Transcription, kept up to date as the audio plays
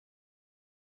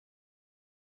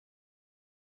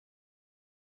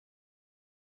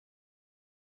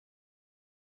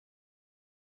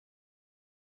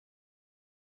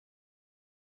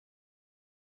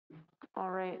All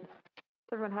right. Does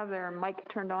everyone have their mic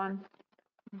turned on?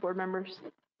 Board members?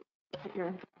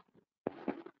 Here.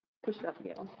 Push it up,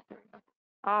 Gail. There we go.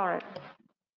 All right.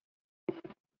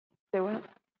 Say what?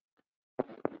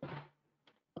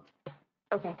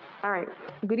 Okay. All right.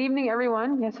 Good evening,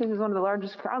 everyone. Yes, this is one of the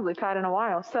largest crowds we've had in a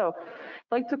while. So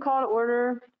I'd like to call to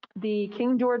order the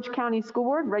King George County School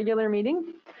Board regular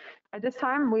meeting. At this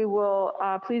time, we will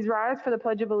please rise for the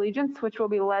Pledge of Allegiance, which will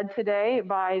be led today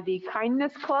by the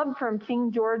Kindness Club from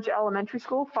King George Elementary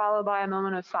School, followed by a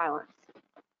moment of silence.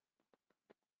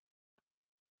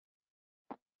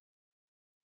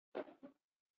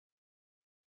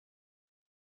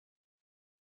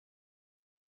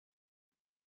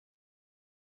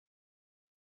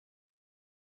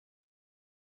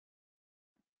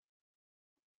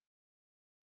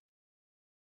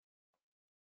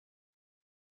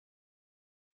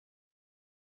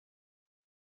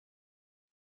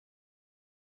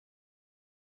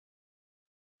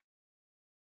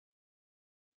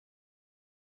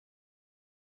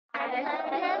 I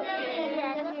pledge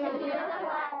allegiance to the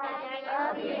flag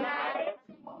of the United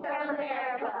States of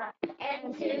America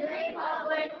and to the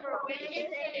republic for which it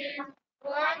stands,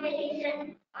 one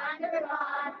nation, under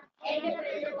God,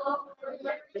 indivisible, with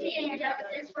liberty and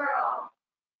justice for all.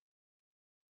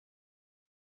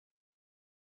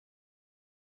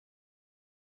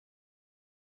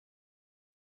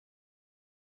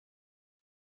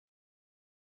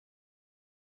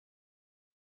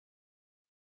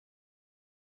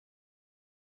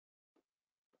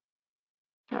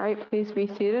 All right, please be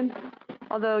seated.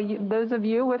 Although those of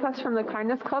you with us from the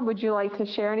Kindness Club, would you like to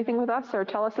share anything with us or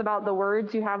tell us about the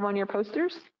words you have on your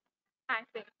posters? I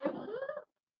think.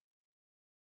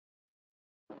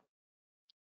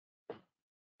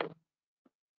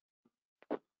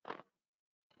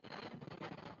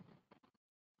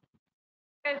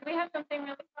 Guys, we have something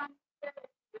really fun.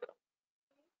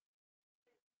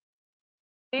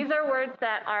 These are words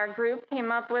that our group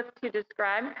came up with to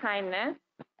describe kindness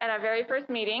at our very first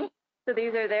meeting. So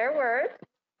these are their words.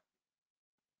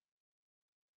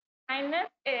 Kindness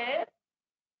is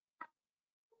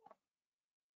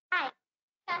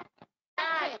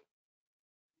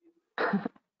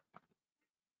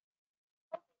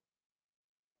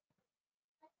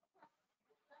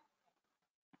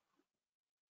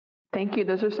Thank you.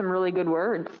 Those are some really good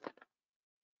words.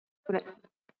 Would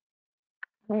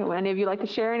any of you like to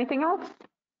share anything else?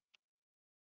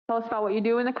 Tell us about what you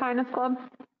do in the Kindness Club.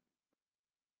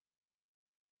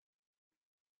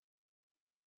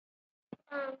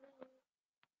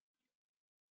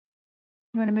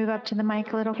 You want to move up to the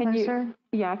mic a little closer?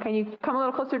 Can you come a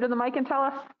little closer to the mic and tell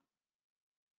us?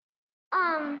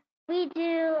 We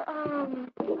do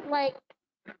like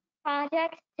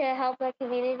projects to help the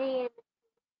community and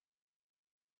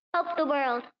help the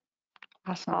world.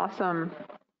 Awesome. Awesome.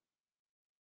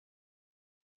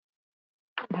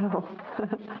 No.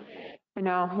 I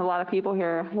know, a lot of people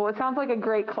here. Well, it sounds like a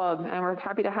great club, and we're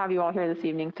happy to have you all here this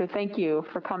evening. So thank you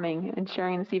for coming and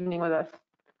sharing this evening with us.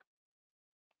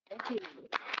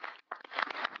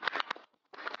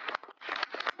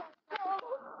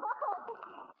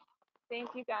 Thank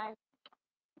you, guys.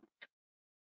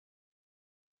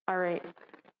 All right.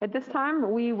 At this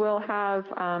time, we will have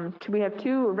we have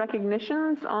two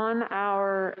recognitions on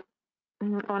our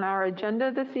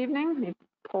agenda this evening. Let me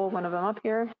pull one of them up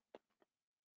here.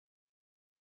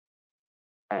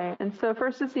 Okay. And so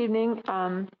first this evening,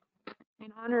 in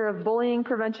honor of Bullying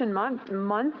Prevention Month,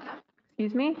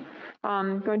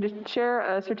 I'm going to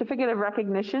share a certificate of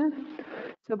recognition.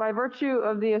 So by virtue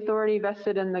of the authority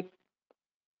vested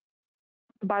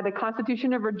by the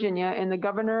Constitution of Virginia and the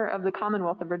Governor of the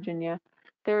Commonwealth of Virginia,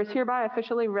 there is hereby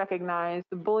officially recognized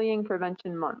Bullying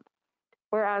Prevention Month.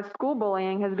 Whereas school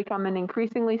bullying has become an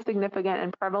increasingly significant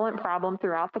and prevalent problem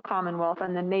throughout the Commonwealth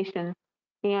and the nation,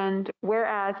 and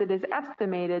whereas it is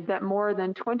estimated that more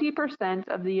than 20%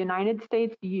 of the United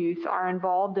States youth are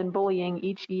involved in bullying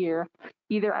each year,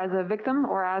 either as a victim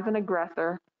or as an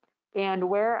aggressor, and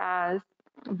whereas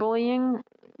bullying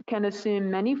can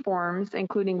assume many forms,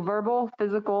 including verbal,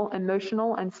 physical,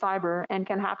 emotional, and cyber, and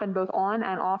can happen both on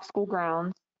and off school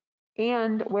grounds.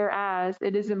 And whereas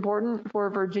it is important for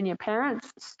Virginia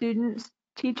parents, students,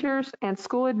 teachers, and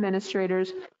school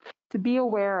administrators to be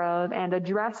aware of and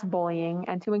address bullying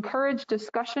and to encourage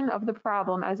discussion of the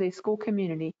problem as a school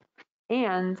community.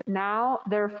 And now,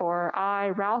 therefore, I,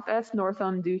 Ralph S.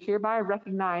 Northam, do hereby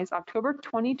recognize October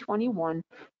 2021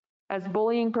 as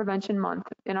Bullying Prevention Month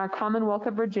in our Commonwealth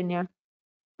of Virginia,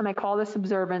 and I call this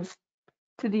observance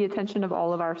to the attention of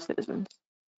all of our citizens.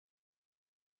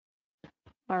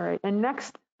 All right, and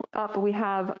next up we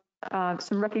have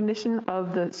some recognition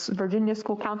of the Virginia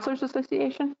School Counselors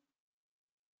Association.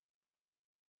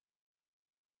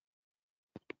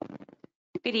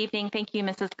 Good evening. Thank you,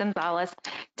 Mrs. Gonzalez.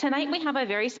 Tonight we have a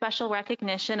very special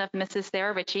recognition of Mrs.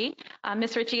 Sarah Ritchie.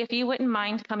 Ms. Ritchie, if you wouldn't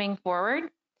mind coming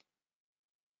forward.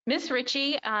 Ms.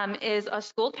 Ritchie is a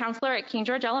school counselor at King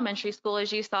George Elementary School,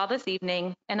 as you saw this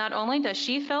evening. And not only does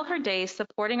she fill her days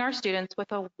supporting our students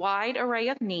with a wide array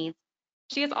of needs,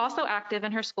 she is also active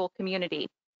in her school community.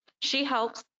 She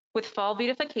helps with fall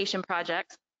beautification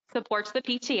projects, supports the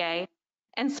PTA,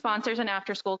 and sponsors an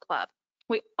after-school club.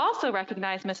 We also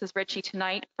recognize Mrs. Ritchie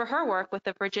tonight for her work with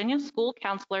the Virginia School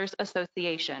Counselors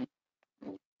Association.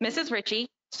 Mrs. Ritchie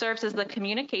serves as the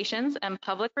Communications and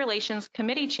Public Relations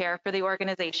Committee Chair for the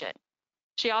organization.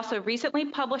 She also recently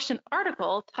published an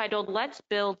article titled "Let's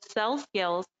Build Cell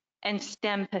Skills and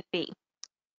STEMpathy."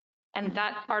 And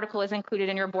that article is included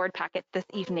in your board packet this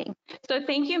evening. So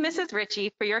thank you, Mrs.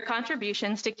 Ritchie, for your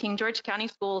contributions to King George County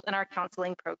Schools and our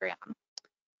counseling program.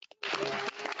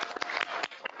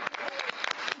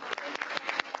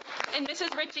 And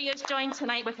Mrs. Ritchie is joined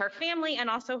tonight with her family and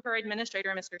also her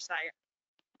administrator, Mr. Sire,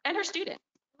 and her students,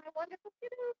 My wonderful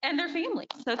students. and their families.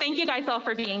 So thank you guys all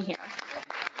for being here.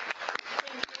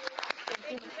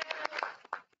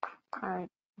 All right.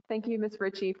 Thank you, Ms.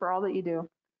 Ritchie, for all that you do.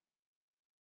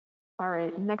 All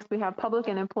right. Next, we have public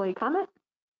and employee comment.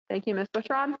 Thank you, Ms.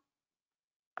 Bushrod.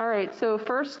 All right. So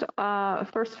first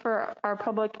for our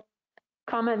public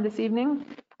comment this evening,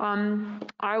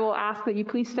 I will ask that you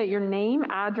please state your name,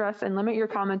 address, and limit your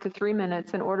comment to 3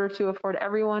 minutes in order to afford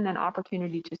everyone an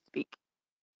opportunity to speak.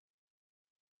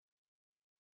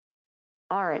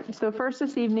 All right. So first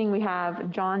this evening, we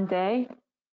have John Day.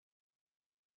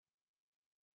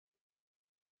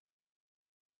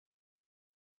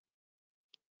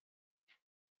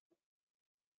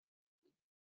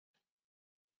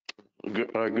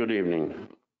 Good evening,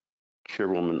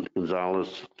 Chairwoman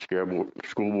Gonzalez,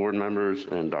 school board members,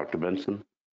 and Dr. Benson.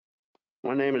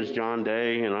 My name is John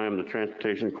Day, and I am the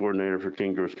Transportation Coordinator for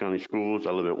King George County Schools.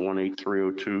 I live at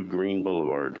 18302 Green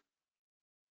Boulevard.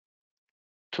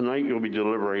 Tonight, you'll be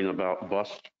deliberating about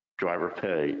bus driver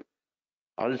pay.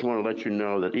 I just want to let you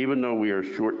know that even though we are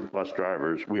short bus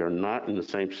drivers, we are not in the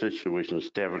same situation as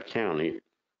Stafford County,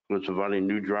 who is providing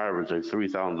new drivers a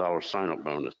 $3,000 sign-up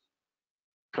bonus.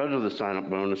 Because of the sign-up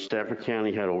bonus, Stafford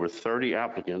County had over 30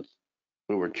 applicants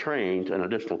who were trained and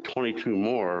an additional 22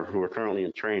 more who are currently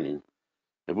in training.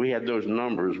 If we had those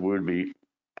numbers, we would be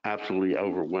absolutely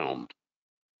overwhelmed.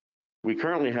 We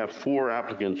currently have 4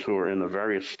 applicants who are in the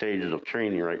various stages of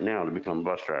training right now to become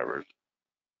bus drivers.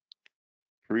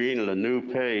 Creating a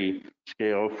new pay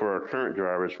scale for our current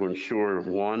drivers will ensure,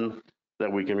 1,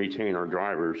 that we can retain our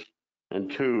drivers, and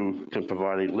 2, can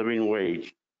provide a living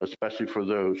wage, especially for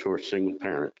those who are single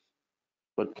parents.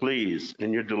 But please,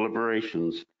 in your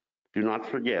deliberations, do not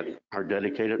forget our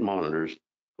dedicated monitors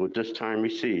who at this time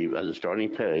receive as a starting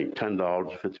pay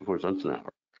 $10.54 an hour.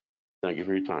 Thank you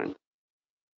for your time.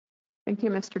 Thank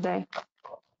you, Mr. Day.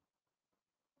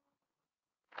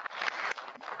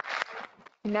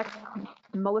 Next,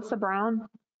 Melissa Brown.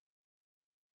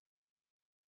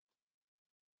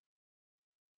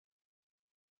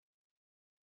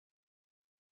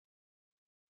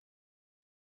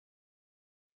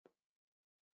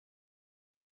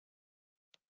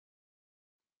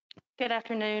 Good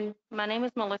afternoon. My name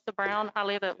is Melissa Brown. I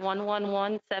live at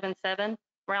 11177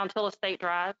 Round Hill Estate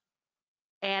Drive.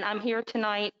 And I'm here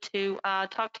tonight to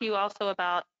talk to you also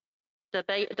about the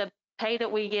pay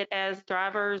that we get as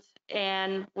drivers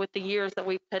and with the years that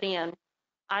we've put in.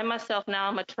 I myself now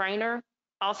am a trainer,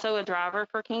 also a driver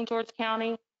for King George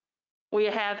County. We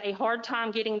have a hard time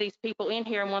getting these people in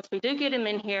here. And once we do get them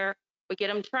in here, we get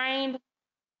them trained,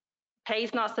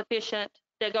 pay's not sufficient,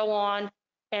 they go on.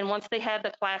 And once they have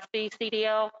the Class B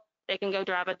CDL, they can go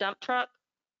drive a dump truck,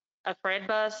 a Fred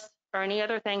bus, or any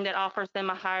other thing that offers them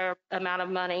a higher amount of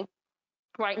money.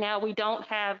 Right now, we don't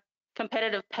have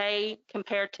competitive pay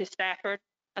compared to Stafford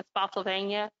and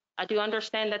Spotsylvania. I do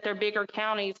understand that they're bigger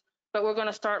counties, but we're going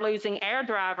to start losing our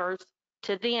drivers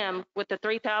to them with the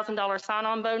 $3,000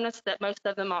 sign-on bonus that most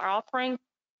of them are offering.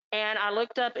 And I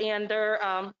looked up in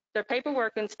their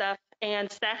paperwork and stuff,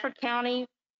 and Stafford County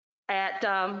at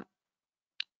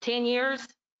 10 years,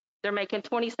 they're making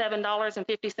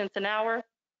 $27.50 an hour.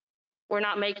 We're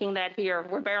not making that here.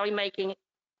 We're barely making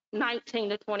 $19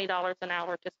 to $20 an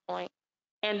hour at this point.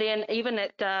 And then even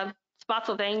at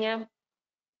Spotsylvania,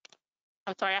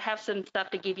 I'm sorry, I have some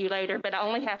stuff to give you later, but I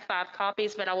only have 5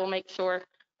 copies, but I will make sure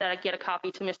that I get a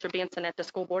copy to Mr. Benson at the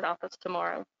school board office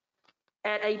tomorrow.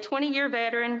 At a 20-year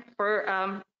veteran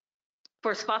for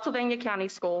Spotsylvania County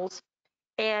Schools,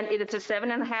 And it is a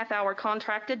 7.5-hour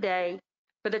contract a day.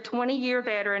 For the 20-year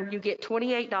veteran, you get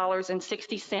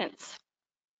 $28.60,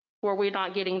 where we're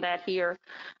not getting that here.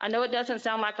 I know it doesn't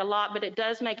sound like a lot, but it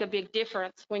does make a big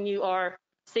difference when you are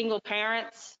single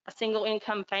parents, a single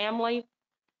income family.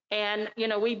 And, you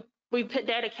know, we put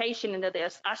dedication into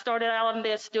this. I started out on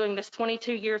this, doing this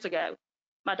 22 years ago.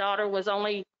 My daughter was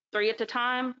only 3 at the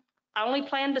time. I only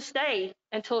planned to stay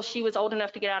until she was old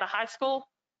enough to get out of high school.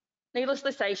 Needless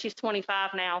to say, she's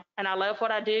 25 now, and I love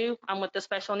what I do. I'm with the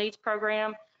special needs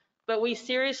program, but we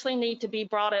seriously need to be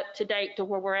brought up to date to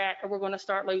where we're at, or we're going to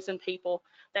start losing people.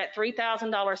 That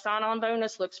 $3,000 sign-on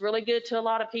bonus looks really good to a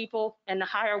lot of people, and the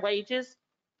higher wages,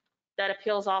 that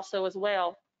appeals also as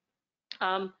well.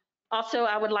 Also,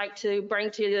 I would like to bring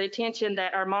to the attention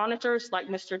that our monitors, like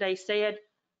Mr. Day said,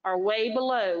 are way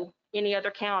below any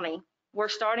other county. We're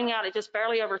starting out at just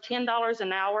barely over $10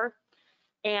 an hour,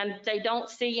 and they don't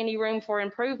see any room for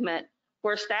improvement.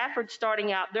 Where Stafford's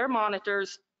starting out their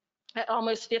monitors at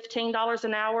almost $15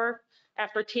 an hour.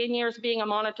 After 10 years being a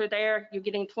monitor there, you're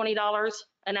getting $20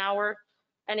 an hour.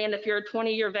 And then if you're a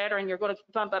 20-year veteran, you're going to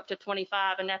bump up to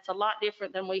 25, and that's a lot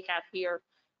different than we have here.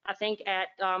 I think at,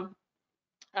 I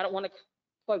don't want to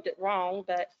quote it wrong,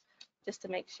 but just to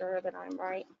make sure that I'm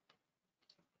right.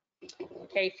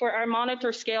 Okay, for our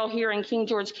monitor scale here in King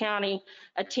George County,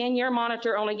 a 10-year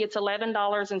monitor only gets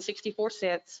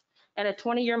 $11.64, and a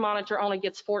 20-year monitor only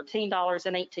gets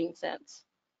 $14.18.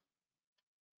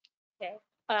 Okay.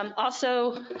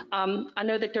 Also, I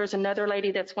know that there's another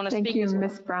lady that's going to speak. Thank you, as well.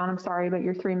 Ms. Brown. I'm sorry, but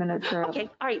your 3 minutes are up. Okay,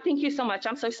 all right, thank you so much.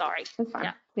 I'm so sorry. That's fine.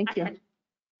 Yeah, Thank you.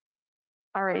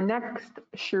 All right, next,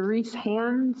 Sharice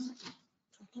Hands.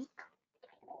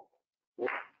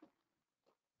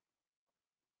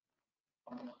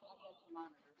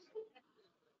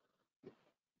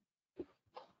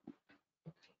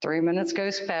 Three minutes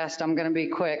goes fast. I'm going to be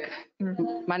quick.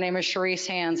 My name is Sharice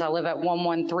Hands. I live at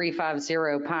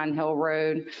 11350 Pine Hill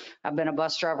Road. I've been a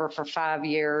bus driver for 5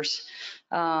 years.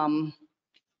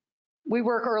 We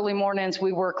work early mornings.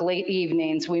 We work late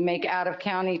evenings. We make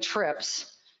out-of-county trips.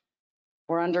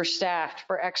 We're understaffed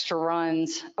for extra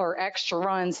runs, or extra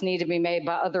runs need to be made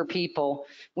by other people.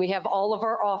 We have all of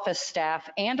our office staff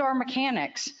and our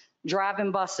mechanics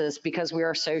driving buses because we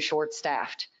are so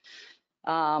short-staffed.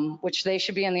 Which they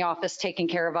should be in the office taking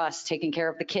care of us, taking care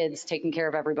of the kids, taking care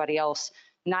of everybody else,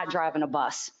 not driving a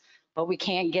bus. But we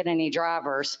can't get any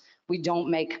drivers. We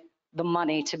don't make the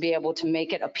money to be able to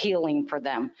make it appealing for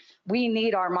them. We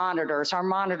need our monitors. Our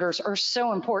monitors are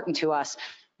so important to us.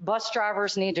 Bus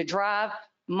drivers need to drive.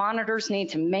 Monitors need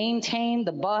to maintain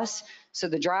the bus so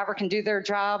the driver can do their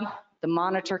job. The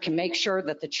monitor can make sure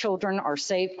that the children are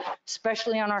safe,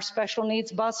 especially on our special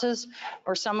needs buses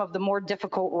or some of the more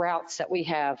difficult routes that we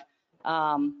have.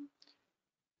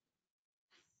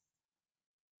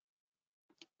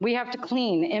 We have to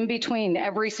clean in between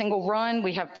every single run.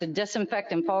 We have to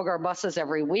disinfect and fog our buses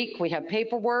every week. We have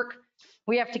paperwork.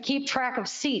 We have to keep track of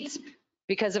seats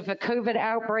because if a COVID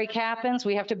outbreak happens,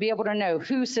 we have to be able to know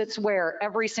who sits where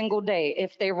every single day,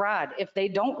 if they ride, if they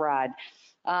don't ride.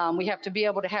 We have to be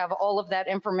able to have all of that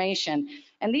information.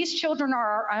 And these children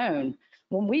are our own.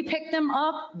 When we pick them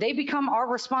up, they become our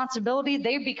responsibility.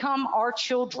 They become our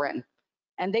children.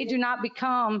 And they do not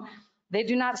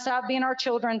stop being our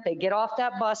children. They get off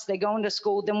that bus, they go into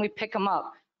school, then we pick them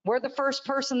up. We're the first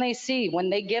person they see.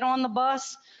 When they get on the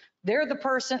bus, we're the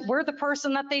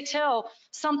person that they tell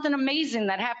something amazing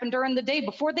that happened during the day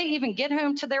before they even get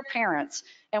home to their parents.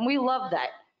 And we love that.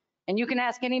 And you can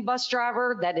ask any bus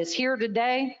driver that is here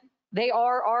today, they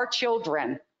are our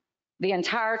children the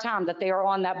entire time that they are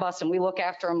on that bus, and we look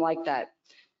after them like that.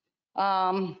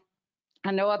 I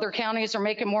know other counties are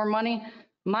making more money.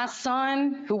 My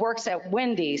son, who works at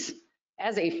Wendy's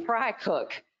as a fry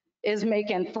cook, is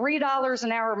making $3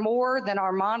 an hour more than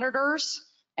our monitors,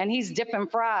 and he's dipping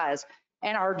fries.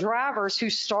 And our drivers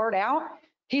who start out,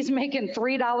 he's making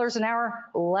 $3 an hour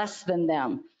less than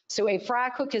them. So a fry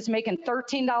cook is making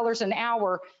 $13 an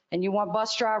hour, and you want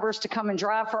bus drivers to come and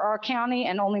drive for our county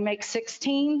and only make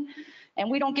 $16?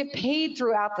 And we don't get paid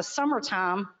throughout the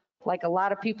summertime like a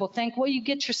lot of people think. Well, you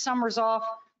get your summers off,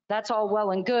 that's all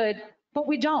well and good, but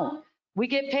we don't. We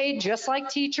get paid just like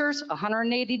teachers,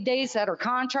 180 days that are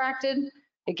contracted.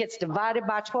 It gets divided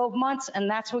by 12 months, and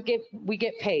that's what we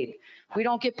get paid. We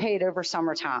don't get paid over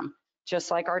summertime,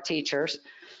 just like our teachers.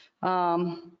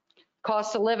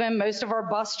 Cost of living, most of our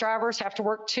bus drivers have to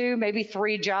work 2, maybe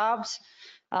 3 jobs.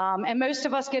 And most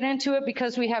of us get into it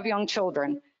because we have young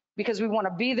children, because we want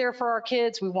to be there for our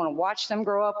kids. We want to watch them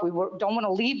grow up. We don't want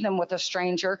to leave them with a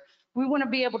stranger. We want to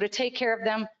be able to take care of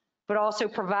them, but also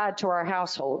provide to our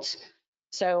households.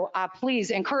 So please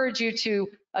encourage you to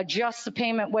adjust the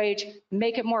payment wage,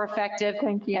 make it more effective,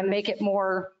 Thank you. and make it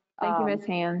more. Thank you, Ms.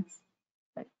 Hands.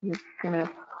 Thank you. 3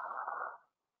 minutes.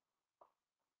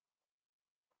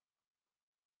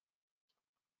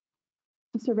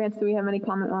 Mr. Vance, do we have any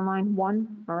comment online?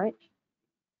 One, all right.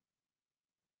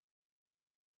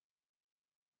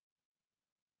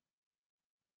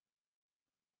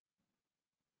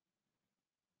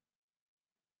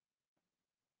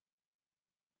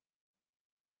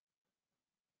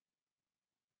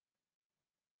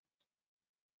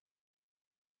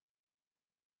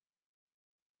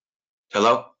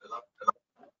 Hello?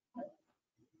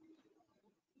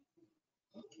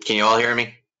 Can you all hear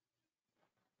me?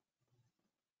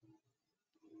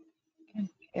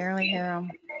 Barely hear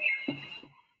them.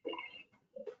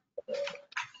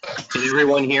 Can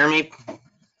everyone hear me?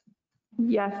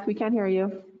 Yes, we can hear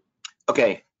you.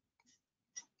 Okay.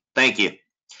 Thank you.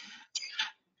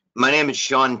 My name is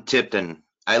Sean Tipton.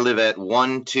 I live at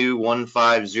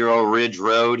 12150 Ridge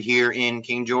Road here in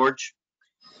King George.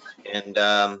 And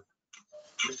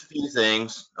just a few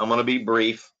things. I'm going to be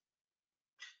brief.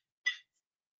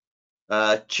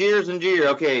 Cheers and jeer.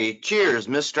 Okay, cheers,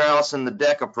 Miss Strauss and the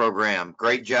DECA program.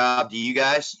 Great job to you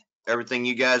guys. Everything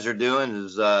you guys are doing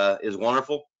is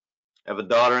wonderful. I have a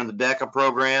daughter in the DECA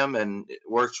program and it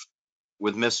works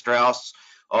with Miss Strauss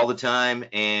all the time,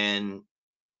 and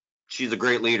she's a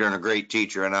great leader and a great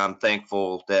teacher, and I'm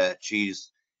thankful that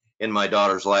she's in my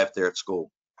daughter's life there at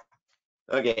school.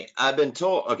 Okay, I've been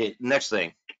told, okay, next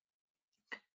thing.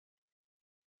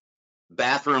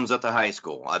 Bathrooms at the high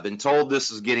school. I've been told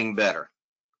this is getting better.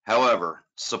 However,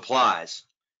 supplies,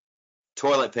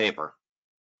 toilet paper.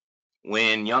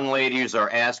 When young ladies are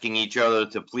asking each other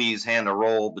to please hand a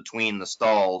roll between the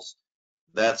stalls,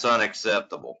 that's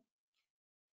unacceptable.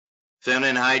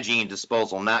 Feminine hygiene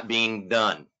disposal not being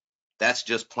done. That's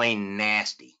just plain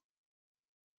nasty.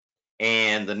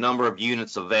 And the number of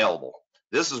units available.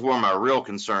 This is where my real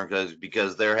concern goes,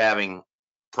 because they're having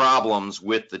problems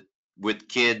with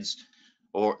kids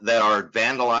or that are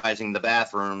vandalizing the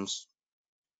bathrooms,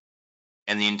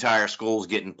 and the entire school's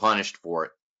getting punished for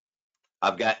it.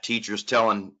 I've got teachers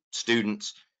telling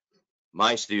students,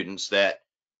 my students, that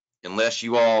unless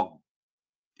you all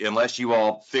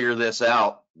figure this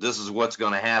out, this is what's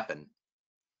going to happen.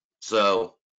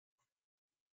 So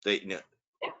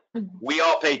we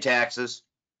all pay taxes.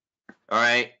 All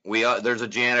right. There's a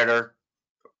janitor.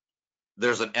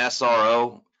 There's an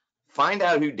SRO. Find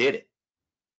out who did it.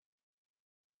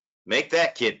 Make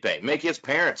that kid pay. Make his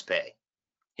parents pay.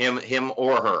 Him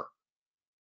or her.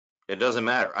 It doesn't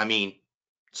matter. I mean,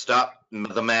 stop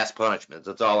the mass punishments.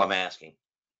 That's all I'm asking.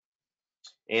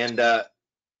 And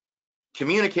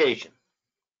communication.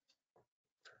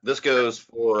 This goes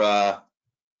for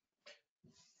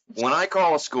when I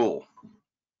call a school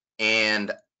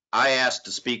and I ask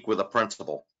to speak with a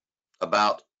principal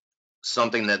about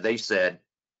something that they said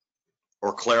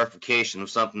or clarification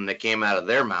of something that came out of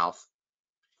their mouth,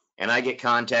 and I get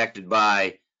contacted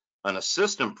by an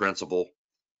assistant principal,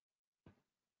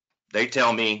 they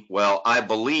tell me, well, I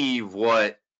believe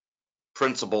what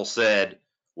principal said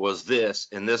was this,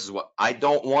 and this is what. I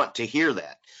don't want to hear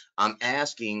that. I'm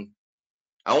asking,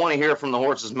 I want to hear from the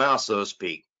horse's mouth, so to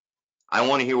speak. I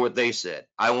want to hear what they said.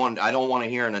 I don't want to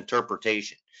hear an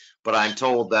interpretation, but I'm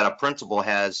told that a principal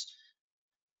has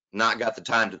not got the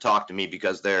time to talk to me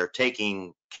because they're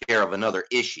taking care of another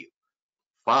issue.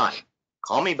 Fine.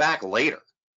 Call me back later.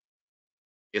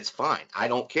 It's fine. I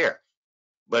don't care.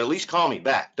 But at least call me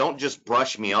back. Don't just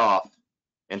brush me off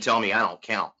and tell me I don't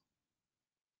count.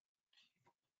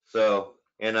 So,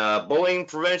 in bullying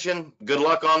prevention, good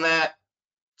luck on that.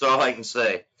 That's all I can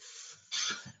say.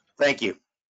 Thank you.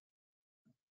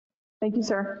 Thank you,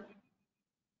 sir.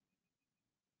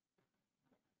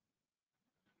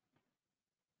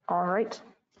 All right.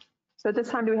 So at this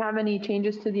time, do we have any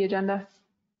changes to the agenda?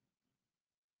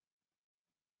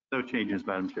 No changes,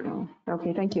 Madam Chair. No.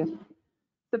 Okay, thank you.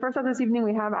 So first up this evening,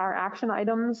 we have our action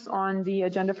items on the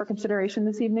agenda for consideration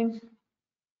this evening.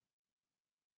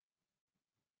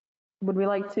 Would we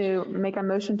like to make a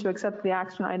motion to accept the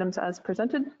action items as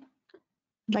presented?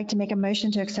 I'd like to make a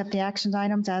motion to accept the action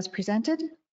items as presented.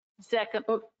 Second.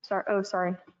 Oh,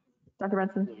 sorry. Dr.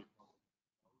 Benson.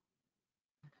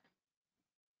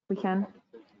 We can.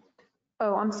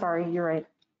 Oh, I'm sorry. You're right.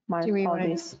 My Do we want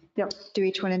apologies. Yep. to do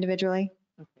each one individually?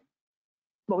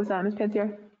 What was that, Ms.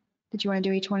 Pantier? Did you want to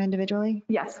do each one individually?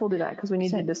 Yes, we'll do that because we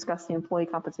need to discuss the employee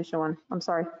compensation one. I'm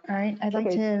sorry. All right. I'd like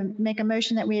Okay. to make a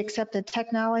motion that we accept the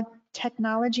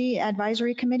Technology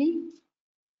Advisory Committee.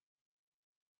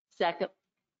 Second.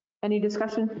 Any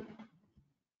discussion?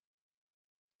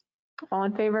 All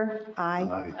in favor?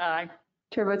 Aye. Aye.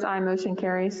 Chair votes aye, motion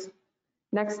carries.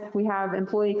 Next, we have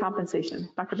employee compensation.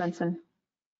 Dr. Benson.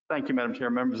 Thank you, Madam Chair,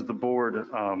 members of the board.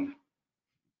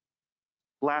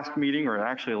 Last meeting, or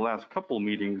actually the last couple of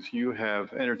meetings, you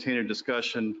have entertained a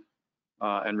discussion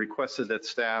and requested that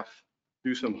staff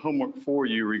do some homework for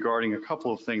you regarding a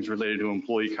couple of things related to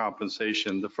employee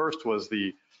compensation. The first was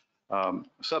the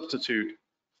substitute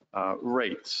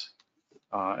rates.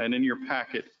 And in your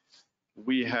packet,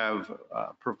 we have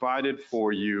provided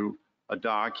for you a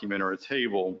document or a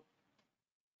table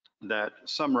that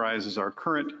summarizes our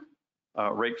current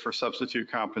rate for substitute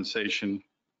compensation.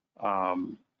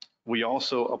 We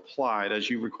also applied, as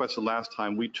you requested last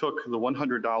time, we took the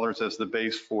 $100 as the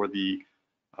base for the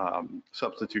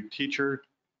substitute teacher.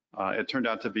 It turned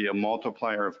out to be a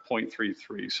multiplier of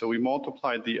 0.33. So we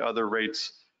multiplied the other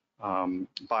rates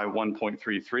by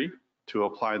 1.33 to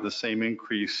apply the same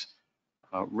increase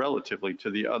relatively to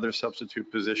the other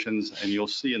substitute positions. And you'll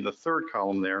see in the third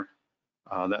column there,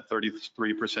 that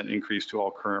 33% increase to all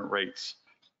current rates.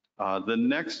 The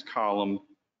next column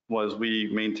was we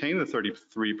maintained the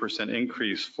 33%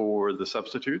 increase for the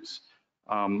substitutes,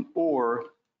 or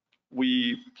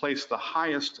we placed the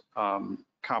highest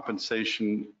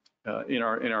compensation in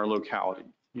our locality,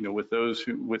 with those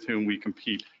with whom we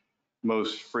compete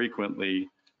most frequently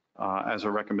as a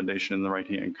recommendation in the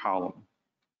right-hand column.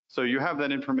 So you have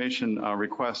that information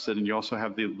requested, and you also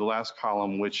have the last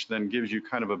column, which then gives you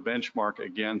kind of a benchmark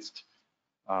against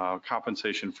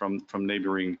compensation from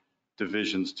neighboring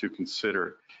divisions to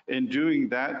consider. In doing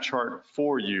that chart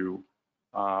for you,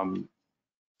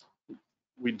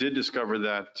 we did discover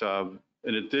that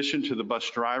in addition to the bus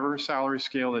driver salary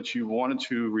scale that you wanted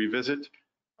to revisit,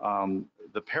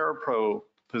 the parapro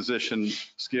position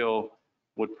scale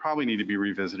would probably need to be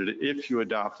revisited if you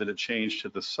adopted a change to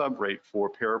the sub rate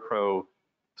for parapro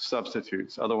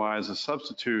substitutes. Otherwise, a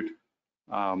substitute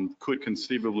could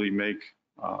conceivably make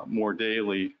more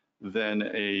daily than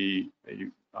a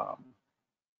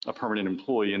permanent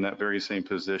employee in that very same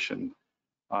position.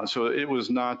 So it was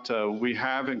not, we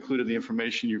have included the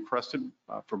information you requested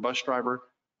for bus driver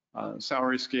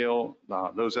salary scale,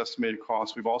 those estimated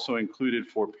costs. We've also included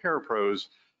for parapros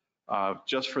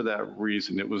just for that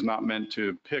reason. It was not meant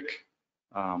to pick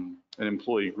an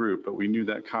employee group, but we knew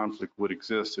that conflict would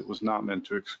exist. It was not meant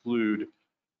to exclude,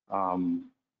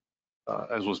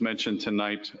 as was mentioned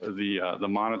tonight, the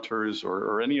monitors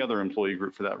or any other employee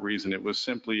group for that reason. It was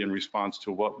simply in response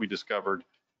to what we discovered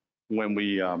when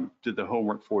we did the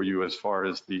homework for you as far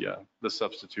as the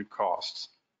substitute costs.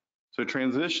 So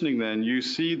transitioning then, you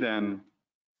see then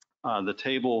the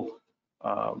table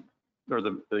or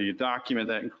the document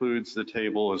that includes the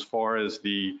table as far as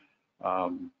the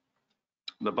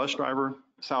bus driver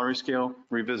salary scale,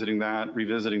 revisiting that,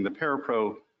 revisiting the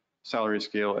parapro salary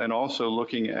scale, and also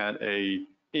looking at a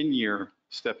in-year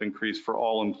step increase for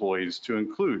all employees to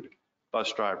include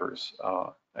bus drivers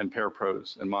and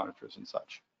parapros and monitors and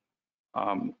such.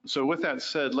 So with that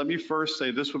said, let me first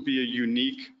say this would be a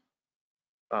unique,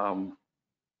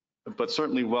 but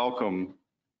certainly welcome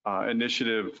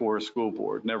initiative for a school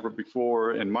board. Never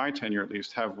before, in my tenure at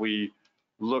least, have we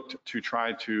looked to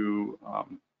try to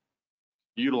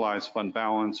utilize fund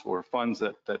balance or funds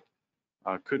that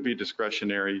could be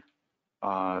discretionary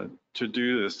to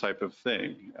do this type of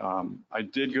thing. I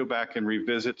did go back and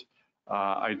revisit.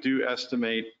 I do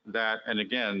estimate that, and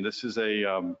again, this is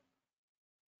a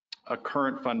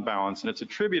current fund balance, and it's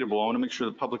attributable. I want to make sure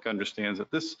the public understands that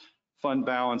this fund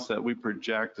balance that we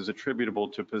project is attributable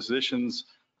to positions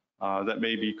that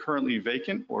may be currently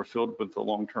vacant or filled with the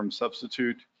long-term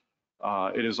substitute.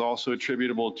 It is also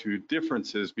attributable to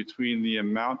differences between the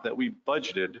amount that we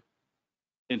budgeted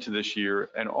into this year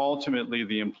and ultimately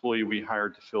the employee we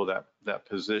hired to fill that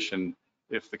position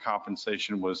if the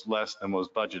compensation was less than was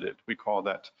budgeted. We call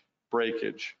that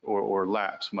breakage or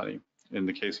lapse money in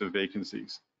the case of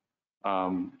vacancies.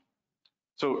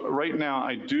 So right now,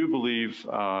 I do believe,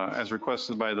 as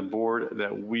requested by the board,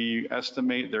 that we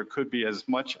estimate there could be as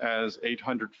much as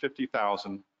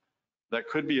 $850,000 that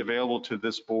could be available to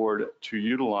this board to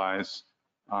utilize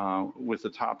with the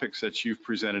topics that you've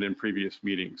presented in previous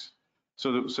meetings.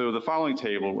 So the following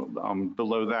table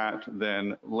below that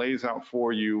then lays out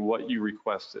for you what you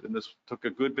requested. And this took a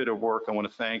good bit of work. I want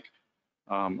to thank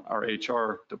our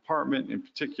HR department, in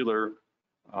particular,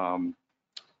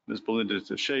 Ms. Belinda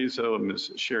DeShazo and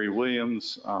Ms. Sherry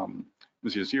Williams,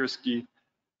 Ms. Yazierski,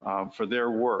 for their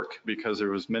work, because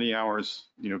there was many hours,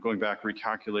 going back,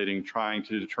 recalculating, trying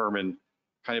to determine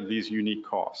kind of these unique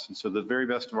costs. And so the very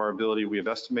best of our ability, we have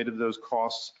estimated those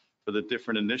costs for the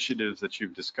different initiatives that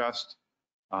you've discussed.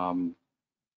 And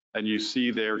you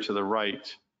see there to the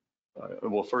right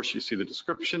well, first you see the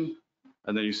description,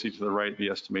 and then you see to the right the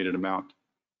estimated amount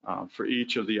for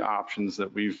each of the options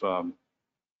that we've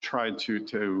tried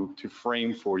to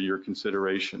frame for your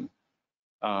consideration.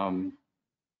 I'll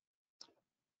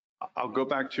go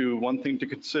back to one thing to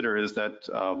consider is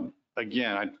that,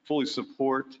 again, I fully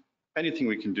support anything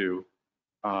we can do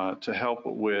to help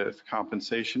with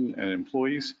compensation and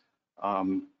employees.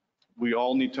 We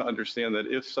all need to understand that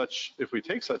if we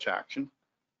take such action,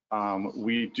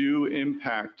 we do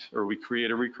impact or we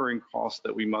create a recurring cost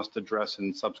that we must address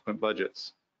in subsequent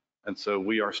budgets. And so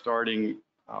we are starting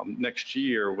next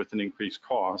year with an increased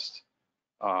cost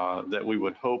that we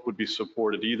would hope would be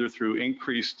supported either through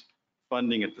increased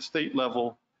funding at the state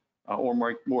level or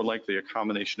more likely a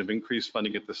combination of increased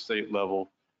funding at the state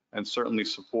level and certainly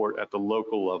support at the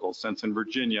local level, since in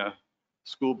Virginia,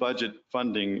 school budget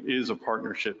funding is a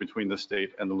partnership between the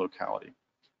state and the locality.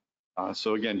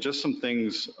 So again, just some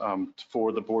things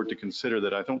for the board to consider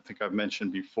that I don't think I've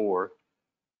mentioned before.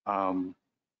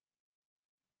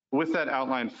 With that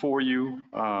outline for you,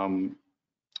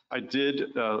 I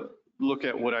did look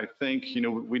at what I think,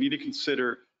 we need to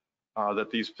consider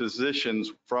that these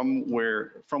positions from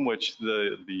which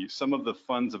some of the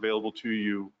funds available to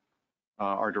you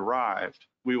are derived.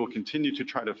 We will continue to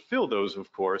try to fill those,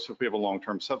 of course. If we have a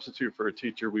long-term substitute for a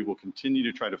teacher, we will continue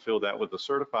to try to fill that with a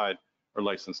certified or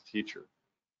licensed teacher.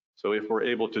 So if we're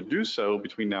able to do so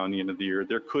between now and the end of the year,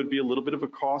 there could be a little bit of a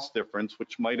cost difference,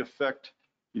 which might affect,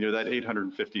 that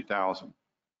 $850,000.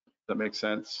 That makes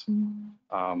sense?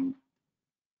 So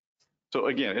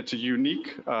again, it's a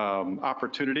unique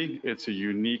opportunity. It's a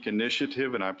unique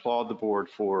initiative, and I applaud the board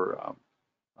for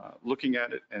looking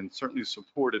at it and certainly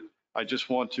support it. I just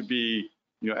want to be,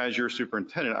 as your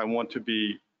superintendent, I want to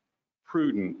be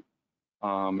prudent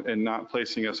and not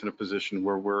placing us in a position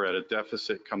where we're at a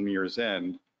deficit come year's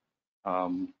end.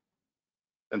 And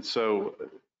so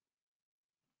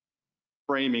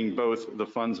framing both the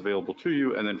funds available to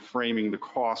you and then framing the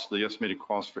cost, the estimated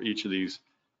cost for each of these,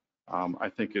 I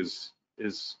think is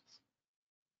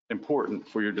important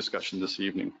for your discussion this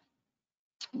evening.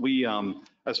 We,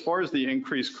 as far as the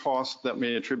increased costs that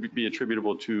may be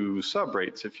attributable to sub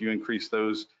rates, if you increase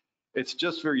those, it's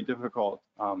just very difficult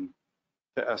to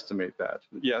estimate that.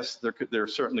 Yes, there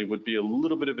certainly would be a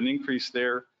little bit of an increase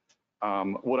there.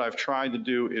 What I've tried to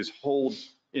do is hold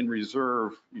in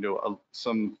reserve,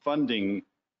 some funding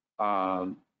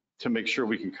to make sure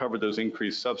we can cover those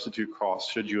increased substitute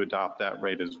costs should you adopt that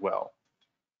rate as well.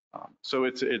 So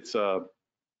it's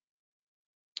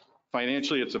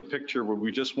financially, it's a picture where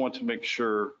we just want to make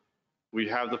sure we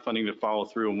have the funding to follow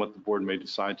through on what the board may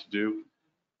decide to do.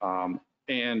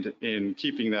 And in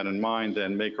keeping that in mind,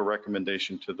 then make a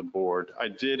recommendation to the board. I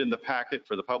did in the packet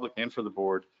for the public and for the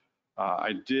board,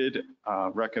 I did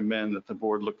recommend that the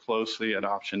board look closely at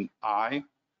option I.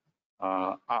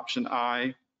 Option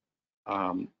I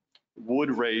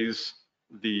would raise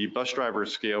the bus driver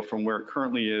scale from where it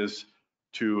currently is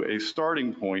to a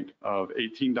starting point of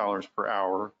 $18 per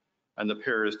hour and the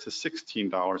pairs to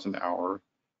 $16 an hour,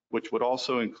 which would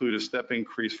also include a step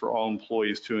increase for all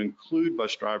employees to include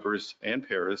bus drivers and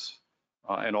pairs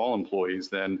and all employees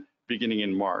then beginning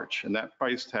in March. And that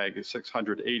price tag is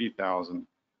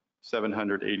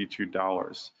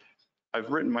 $680,782.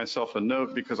 I've written myself a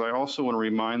note because I also want to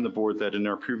remind the board that in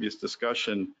our previous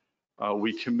discussion,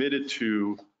 we committed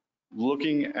to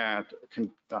looking at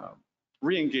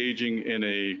re-engaging in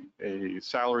a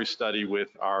salary study with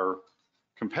our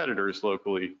competitors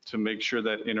locally to make sure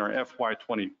that in our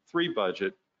FY23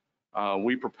 budget,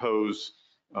 we propose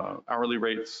hourly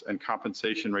rates and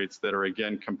compensation rates that are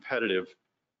again competitive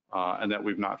and that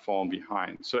we've not fallen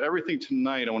behind. So everything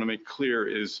tonight I want to make clear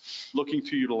is looking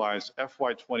to utilize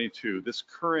FY22, this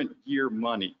current year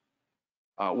money,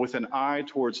 with an eye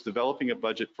towards developing a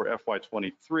budget for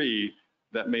FY23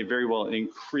 that may very well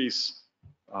increase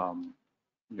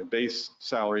base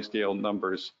salary scale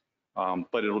numbers,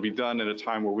 but it'll be done at a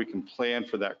time where we can plan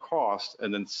for that cost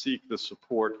and then seek the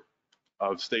support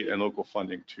of state and local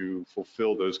funding to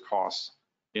fulfill those costs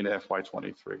in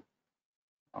FY23.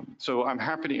 So I'm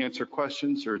happy to answer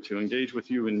questions or to engage with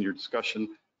you in your discussion,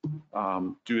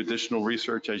 do additional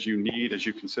research as you need, as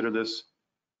you consider this.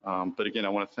 But again, I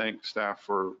want to thank staff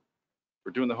for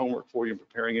doing the homework for you and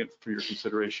preparing it for your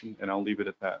consideration, and I'll leave it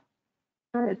at that.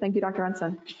 All right, thank you, Dr.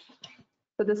 Renson.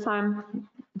 So this time,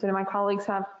 do any of my colleagues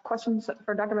have questions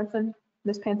for Dr. Renson?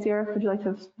 Ms. Pansier, would you like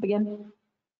to begin?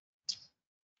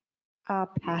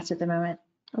 Pass at the moment.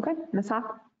 Okay, Ms. Hoff?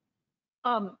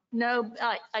 No,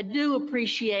 I do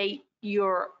appreciate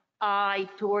your eye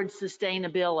towards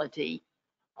sustainability.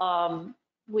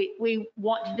 We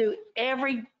want to do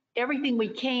everything we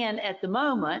can at the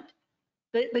moment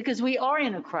because we are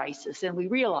in a crisis and we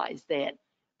realize that.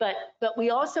 But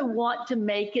we also want to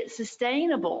make it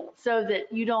sustainable so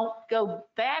that you don't go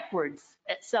backwards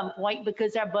at some point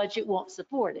because our budget won't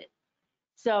support it.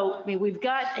 So, I mean, we've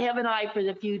got to have an eye for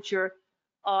the future.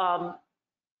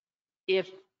 If,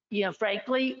 you know,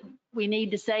 frankly, we need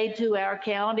to say to our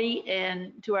county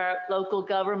and to our local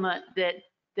government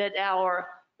that our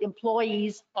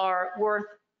employees are worth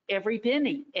every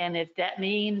penny. And if that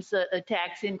means a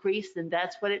tax increase, then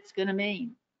that's what it's going to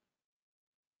mean.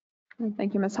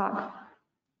 Thank you, Ms. Hawk.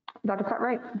 Dr.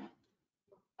 Cartwright?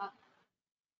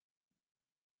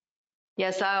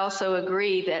 Yes, I also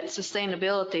agree that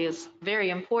sustainability is very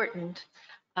important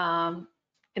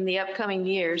in the upcoming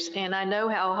years. And I know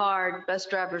how hard bus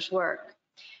drivers work.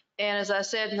 And as I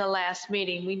said in the last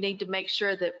meeting, we need to make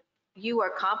sure that you are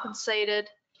compensated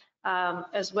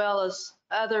as well as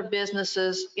other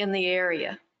businesses in the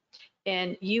area.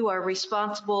 And you are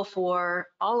responsible for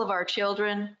all of our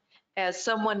children, as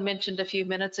someone mentioned a few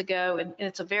minutes ago, and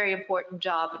it's a very important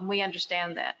job, and we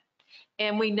understand that.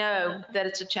 And we know that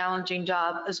it's a challenging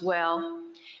job as well.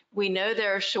 We know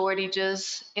there are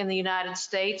shortages in the United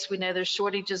States. We know there's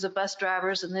shortages of bus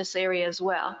drivers in this area as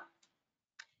well.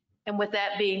 And with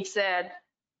that being said,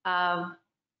 I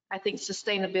think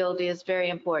sustainability is very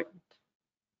important.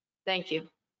 Thank you.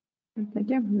 Thank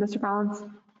you. Mr. Collins?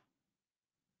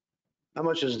 How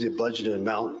much is the budgeted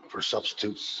amount for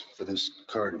substitutes for this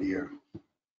current year?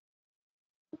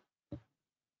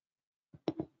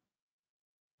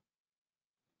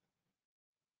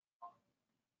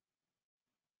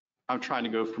 I'm trying to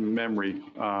go from memory.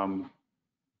 I'd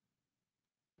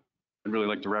really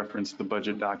like to reference the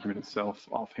budget document itself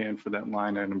offhand for that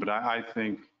line item, but I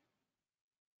think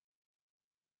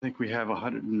we have I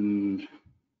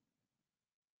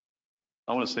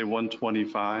want to say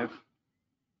 125.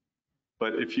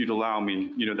 But if you'd allow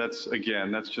me, you know, that's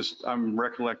just, I'm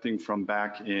recollecting from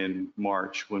back in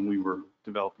March when we were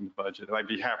developing the budget. I'd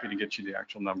be happy to get you the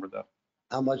actual number though.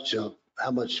 How much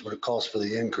would it cost for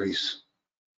the increase?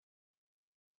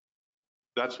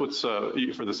 That's what's for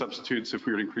the substitutes, if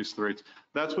we would increase the rates,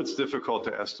 that's what's difficult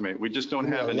to estimate. We just don't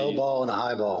have any. A low ball and a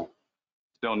high ball.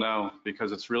 Don't know,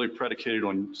 because it's really predicated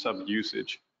on sub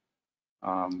usage.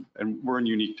 And we're in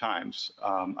unique times.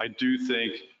 I do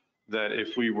think that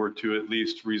if we were to at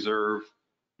least reserve,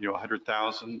 you know,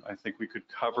 100,000, I think we could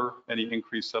cover any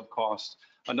increased sub costs.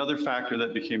 Another factor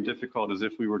that became difficult is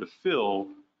if we were to fill,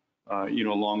 you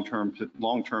know,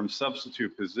 long-term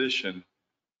substitute position,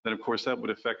 then of course that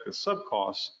would affect the sub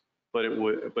costs, but it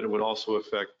would also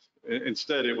affect,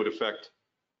 instead it would affect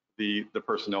the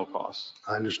personnel costs.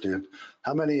 I understand.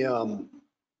 How many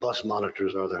bus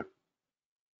monitors are there?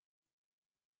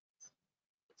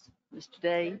 Mr.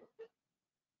 Day?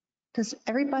 Does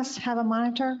every bus have a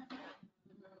monitor?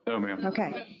 No, ma'am.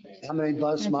 Okay. How many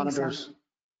bus I think monitors?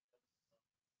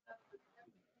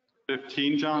 so.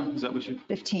 15, John, is that what you?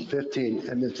 15. 15.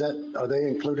 And are they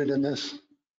included in this?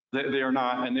 They are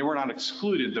not, and they were not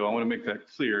excluded though. I want to make that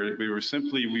clear.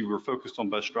 We were focused on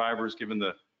bus drivers given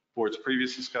the board's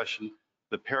previous discussion.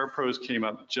 The parapros came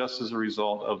up just as a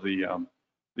result of the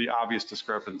obvious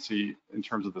discrepancy in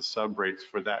terms of the sub rates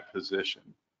for that position.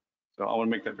 So I want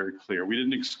to make that very clear. We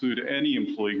didn't exclude any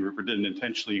employee group or didn't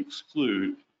intentionally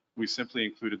exclude. We simply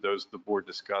included those the board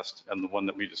discussed, and the one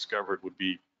that we discovered would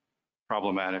be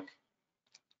problematic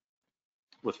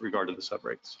with regard to the sub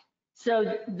rates.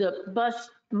 So the bus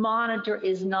monitor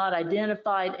is not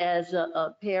identified as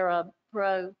a para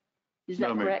pro, is that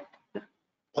No, ma'am. correct?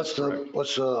 What's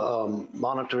the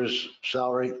monitor's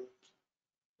salary?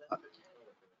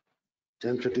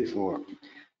 1054.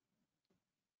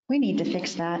 We need to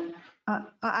fix that.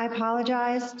 I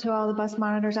apologize to all the bus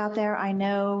monitors out there. I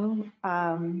know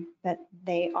that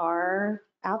they are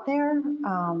out there.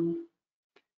 I'm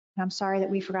sorry that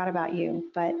we forgot about you,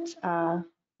 but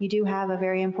you do have a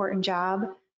very important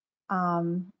job,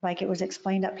 like it was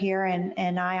explained up here,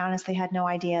 and I honestly had no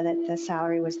idea that the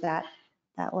salary was that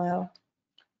low.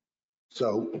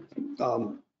 So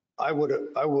I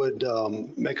would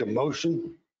make a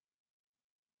motion.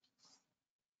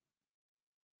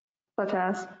 Such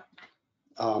as?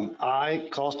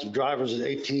 Cost of drivers at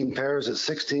 18 pairs at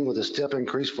 16 with a step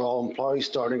increase for all employees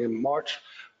starting in March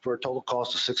for a total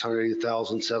cost of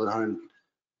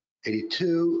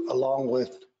 $680,782, along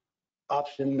with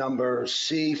option number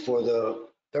C for the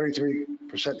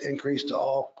 33% increase to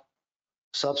all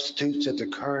substitutes at the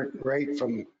current rate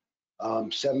from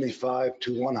 75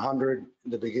 to 100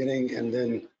 in the beginning and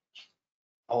then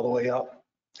all the way up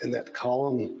in that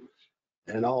column.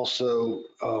 And also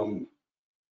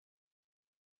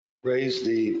raise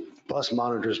the bus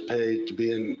monitors pay to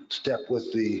be in step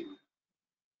with the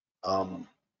bus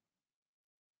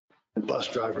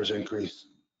drivers increase.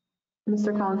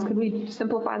 Mr. Collins, could we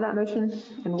simplify that motion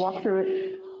and walk through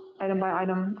it item by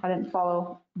item? I didn't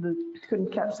follow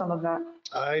couldn't catch some of that.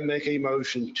 I make a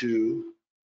motion to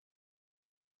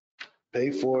pay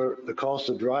for the cost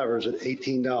of drivers at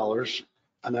 $18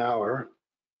 an hour,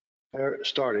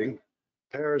 starting,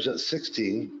 pairs at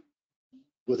 16,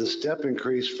 with a step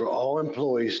increase for all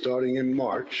employees starting in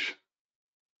March.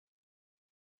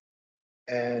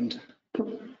 And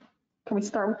Can we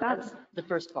start with that? That's the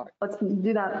first part. Let's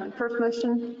do that first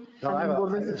motion. no, I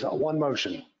have it's one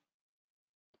motion.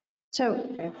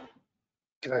 So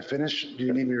Can I finish? Do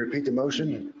you need me to repeat the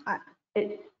motion?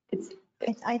 I'd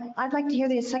like to hear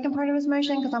the second part of his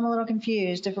motion because I'm a little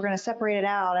confused. If we're going to separate it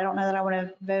out, I don't know that I want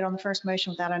to vote on the first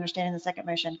motion without understanding the second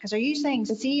motion. Because are you saying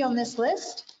C on this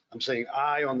list? I'm saying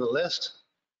I on the list,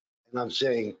 and I'm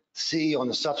saying C on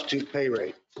the substitute pay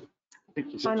rate.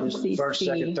 I don't see First, C.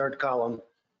 second, third column.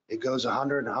 It goes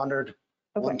 100, 100, Okay.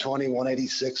 120,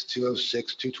 186,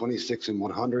 206, 226, and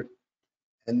 100.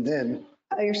 And then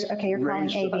Oh, you're calling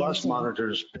raise A, the B, and bus C.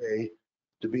 monitors' pay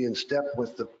to be in step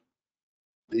with the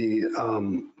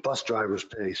bus drivers'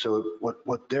 pay. So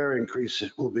what their increase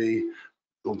will be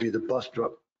the bus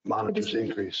monitors'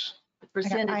 increase.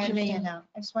 Percentage, I you mean? understand now.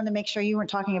 I just wanted to make sure you weren't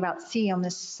talking about C on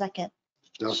this second,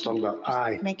 I was talking about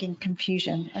I. making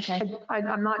confusion. Okay.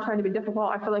 I'm not trying to be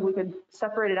difficult. I feel like we could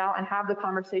separate it out and have the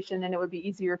conversation and it would be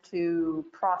easier to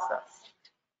process.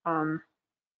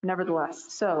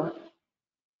 Nevertheless, so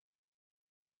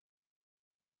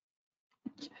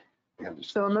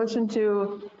a motion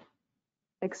to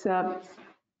accept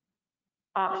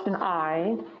option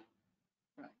I.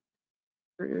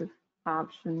 Approve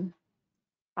option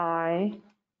I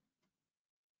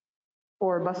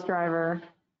for bus driver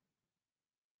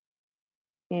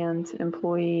and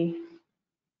employee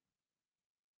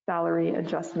salary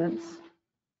adjustments.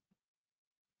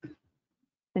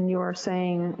 And you are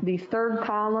saying the third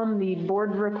column, the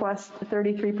board requests a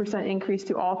 33% increase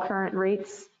to all current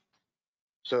rates.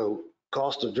 So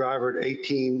cost of driver at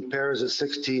 18, pairs at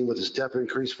 16 with a step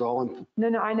increase for all.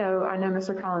 No, I know,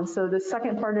 Mr. Collins. So the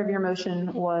second part of your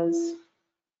motion was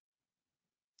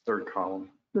Third column.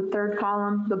 the third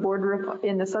column, the board,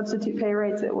 in the substitute pay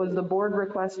rates, it was the board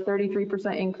request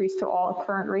 33% increase to all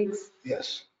current rates.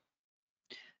 Yes.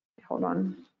 Hold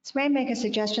on. So may I make a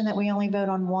suggestion that we only vote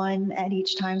on one at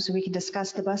each time so we can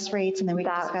discuss the bus rates and then we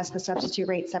can discuss the substitute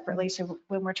rates separately. So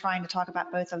when we're trying to talk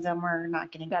about both of them, we're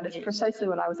not getting That is confused. precisely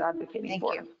what I was advocating Thank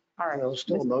for. you. All right. There's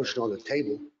still a motion on the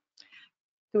table.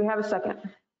 Do we have a second?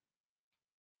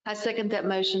 I second that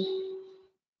motion.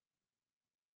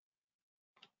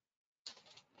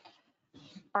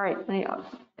 All right.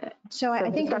 So I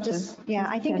think that this, discussion.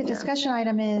 I think the Yes, Sarah. discussion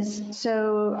item is,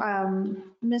 so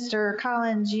Mr.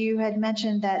 Collins, you had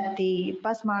mentioned that the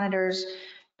bus monitors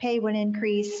pay would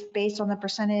increase based on the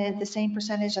percentage, the same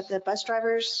percentage that the bus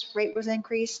drivers rate was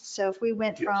increased. So if we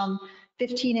went Yes. from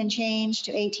 15 and change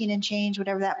to 18 and change,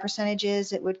 whatever that percentage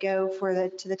is, it would go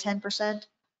to the 10%?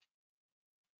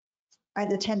 Or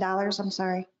the $10, I'm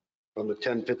sorry. From the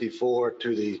 1054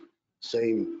 to the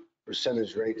same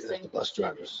percentage rate as the bus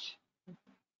drivers.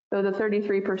 So the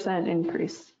 33%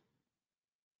 increase.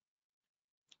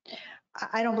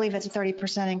 I don't believe it's a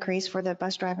 30% increase for the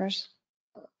bus drivers.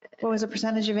 What was the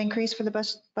percentage of increase for the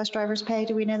bus drivers' pay?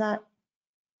 Do we know that?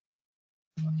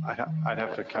 I'd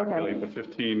have to calculate the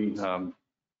 15.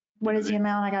 What is the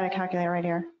amount? I got a calculator right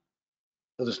here.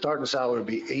 So the starting salary would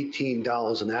be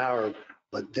 $18 an hour,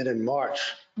 but then in March,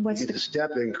 you What's get the, the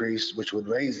step increase, which would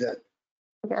raise that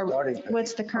starting pay.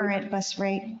 what's the current bus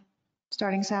rate,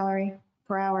 starting salary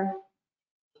per hour?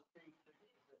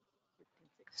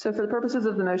 So for the purposes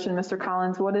of the motion, Mr.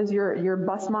 Collins, what is your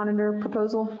bus monitor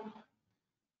proposal?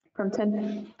 From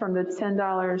the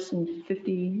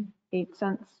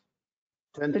 $10.58.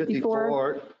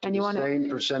 1054, and you the want it- same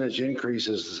percentage increase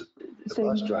as the Same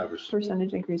bus drivers.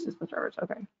 Percentage increases bus drivers.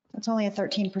 Okay. It's only a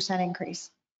 13%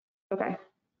 increase. Okay.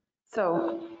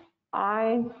 So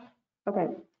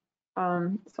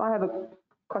so I have a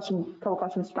couple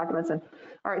questions to Dr. Benson.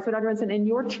 All right, so Dr. Benson, in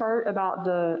your chart about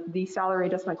the salary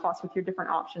adjustment costs with your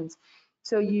different options,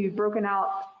 so you've broken out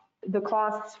the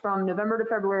costs from November to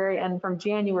February and from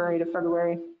January to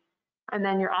February, and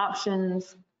then your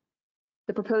options,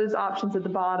 the proposed options at the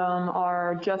bottom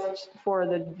are just for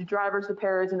the drivers, the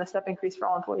pairs, and the step increase for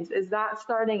all employees. Is that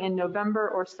starting in November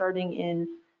or starting in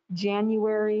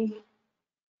January?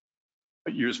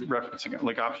 But you're referencing it,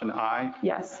 like option I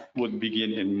Yes. would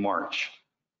begin in March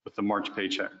with the March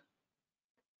paycheck.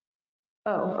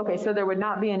 Oh, okay, so there would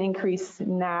not be an increase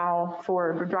now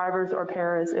for drivers or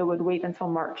paras, it would wait until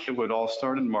March. It would all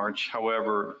start in March.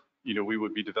 However, we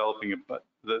would be developing it, but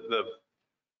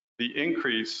the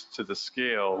increase to the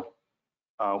scale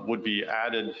would be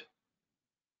added.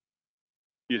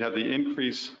 You'd have the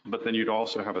increase, but then you'd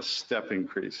also have a step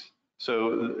increase.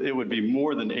 So it would be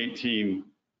more than 18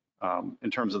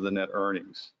 in terms of the net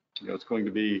earnings. It's going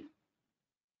to be.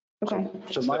 Okay.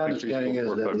 So my understanding is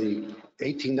that the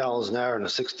 $18 an hour and the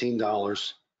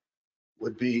 $16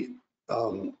 would be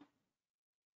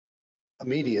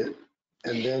immediate,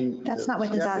 and then. That's not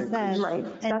what this step says. increase Right.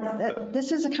 And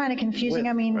this is kind of confusing.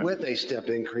 I mean, With a step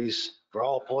increase for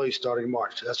all employees starting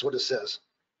March. That's what it says.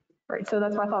 Right, so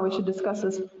that's why I thought we should discuss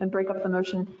this and break up the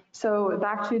motion. So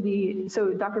back to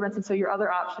so Dr. Benson, so your other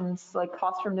options, like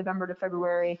cost from November to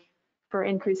February for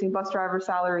increasing bus driver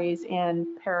salaries and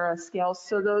para scales.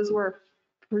 So those were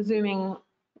presuming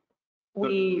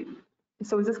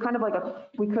so is this kind of like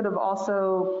we could have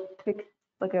also picked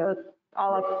like a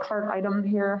la carte item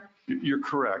here? You're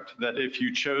correct that if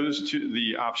you chose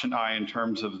the option I in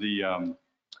terms of the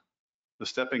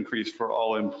step increase for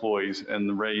all employees and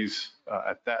the raise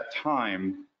at that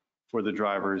time for the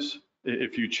drivers,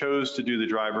 if you chose to do the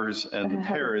drivers and the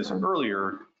paras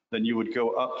earlier, then you would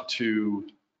go up to,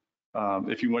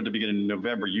 if you wanted to begin in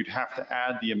November, you'd have to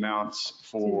add the amounts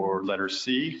for letter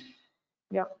C.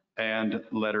 Yep. And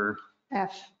letter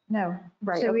F, no.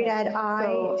 Right. So we'd okay. add I,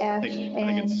 So F, I think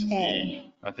and it's A.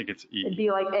 E. I think it's it'd E. be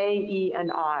like A, E,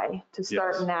 and I to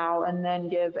start Yes. now and then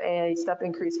give a step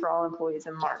increase for all employees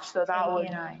in March. So that A, would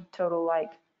and I. total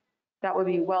that would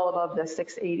be well above the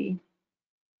 680.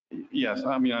 Yes,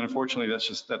 I mean, unfortunately, that's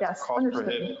Yes, cost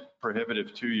understood.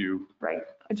 prohibitive to you. Right.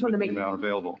 I just wanted to with make the amount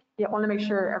available. Yeah, I want to make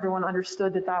sure everyone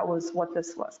understood that was what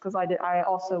this was, because I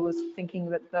also was thinking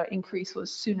that the increase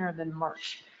was sooner than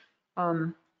March.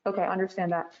 Okay, I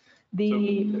understand that. So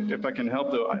if I can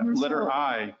help though, letter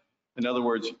I, in other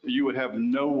words, you would have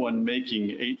no one making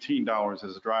 $18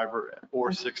 as a driver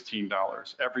or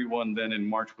 $16. Everyone then in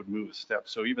March would move a step.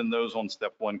 So even those on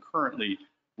step one currently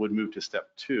would move to step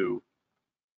two.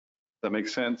 That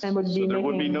makes sense? And would be So there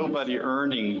would be making- nobody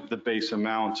earning the base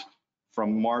amount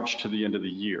from March to the end of the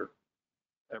year.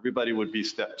 Everybody would be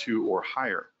step two or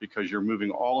higher because you're moving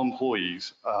all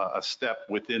employees a step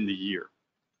within the year.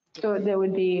 So there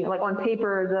would be, like on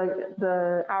paper,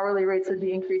 the hourly rates would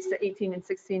be increased to 18 and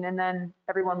 16, and then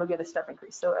everyone would get a step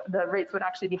increase. So the rates would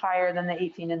actually be higher than the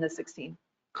 18 and the 16.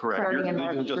 Correct. Starting in These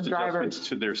March are for just drivers. adjustments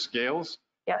to their scales.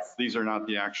 Yes. These are not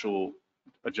the actual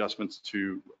adjustments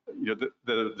to,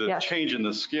 the Yes. change in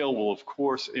the scale will of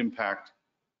course impact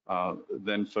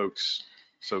then folks'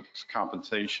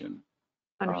 compensation.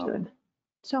 Understood.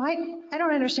 So I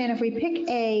don't understand if we pick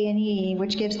A and E,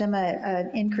 which gives them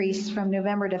an increase from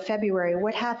November to February,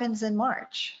 what happens in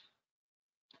March?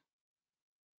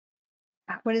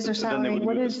 What is their Then salary?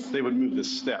 What is, they would move the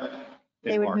step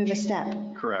in they would move a March. step.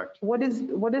 Correct. What is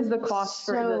the cost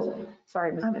for So- this?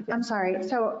 Sorry, Ms. Smith, yeah. I'm sorry.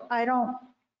 So I don't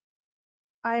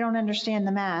understand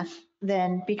the math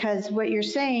then, because what you're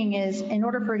saying is in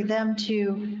order for them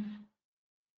to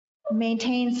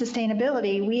maintain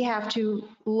sustainability, we have to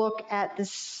look at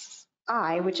this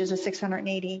I, which is a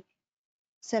 680,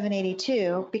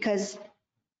 782, because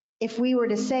if we were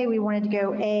to say we wanted to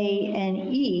go A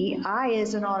and E, I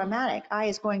is an automatic. I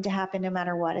is going to happen no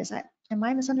matter what. Am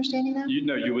I misunderstanding that?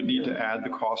 You would need to add the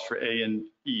cost for A and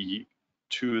E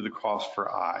to the cost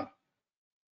for I.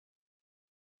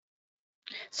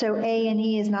 So A and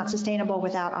E is not sustainable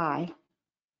without I.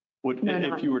 No,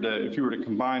 not. If you were to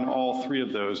combine all three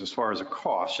of those as far as a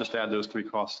cost, just add those three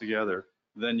costs together,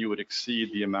 then you would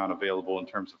exceed the amount available in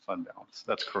terms of fund balance.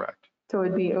 That's correct. So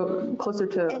it'd be closer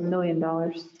to $1 million.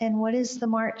 And what is the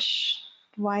March?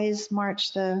 Why is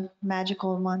March the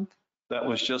magical month? That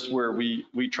was just where we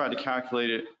tried to calculate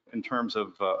it in terms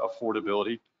of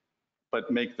affordability,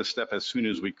 but make the step as soon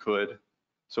as we could.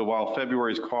 So while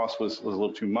February's cost was a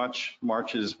little too much,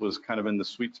 March's was kind of in the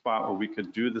sweet spot where we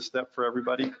could do the step for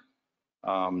everybody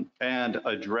and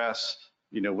address,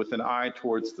 with an eye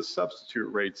towards the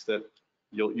substitute rates that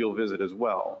you'll visit as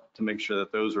well to make sure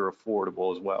that those are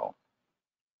affordable as well.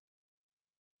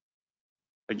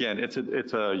 Again, it's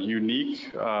a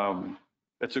unique,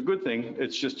 it's a good thing.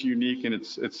 It's just unique, and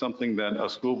it's something that a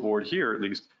school board here, at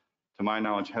least to my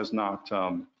knowledge, has not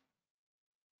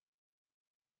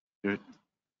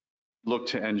looked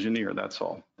to engineer. That's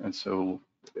all. And so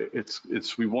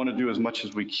we want to do as much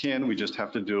as we can. We just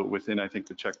have to do it within, I think,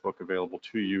 the checkbook available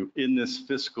to you in this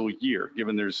fiscal year.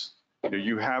 Given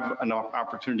you have an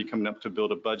opportunity coming up to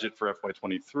build a budget for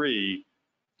FY23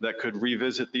 that could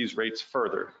revisit these rates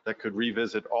further, that could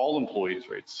revisit all employees'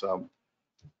 rates,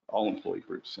 all employee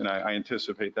groups. And I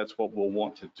anticipate that's what we'll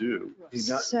want to do.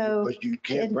 So But you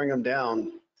can't bring them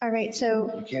down All right,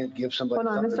 so, You can't give somebody. Hold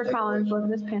on, something to Mr. take away. Collins, let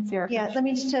Ms. Pansier. yeah, let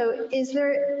me, so is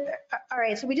there, all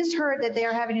right, so we just heard that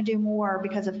they're having to do more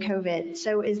because of COVID.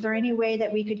 So is there any way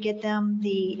that we could get them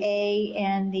the A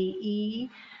and the E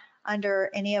under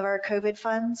any of our COVID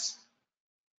funds?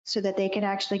 So that they can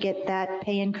actually get that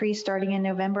pay increase starting in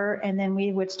November, and then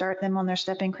we would start them on their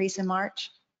step increase in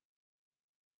March?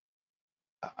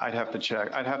 I'd have to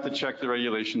check. I'd have to check the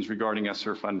regulations regarding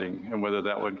ESSER funding and whether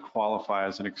that would qualify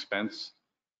as an expense.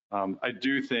 I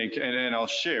do think, and I'll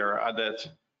share that,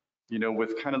 you know,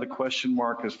 with kind of the question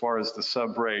mark as far as the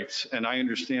sub rates, and I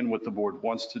understand what the board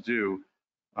wants to do.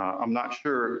 I'm not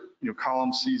sure, you know,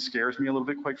 column C scares me a little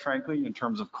bit, quite frankly, in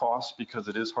terms of cost, because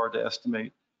it is hard to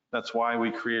estimate. That's why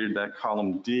we created that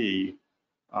column D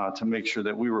to make sure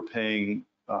that we were paying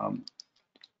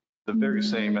the very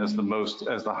same as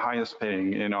the highest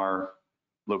paying in our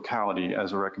locality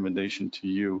as a recommendation to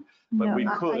you. But No, we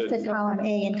I could. said column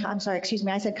A and, I'm sorry, excuse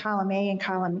me, I said column A and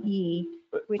column E,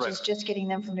 which Right. is just getting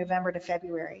them from November to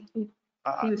February. He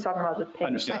was talking about the I pay.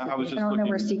 understand. I was I just don't know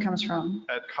where looking C comes from.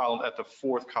 at the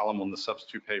fourth column on the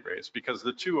substitute pay rates, because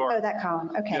the two Oh, are, that column,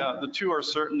 okay. yeah, the two are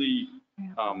certainly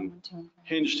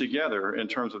hinged together in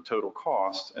terms of total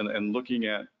cost and looking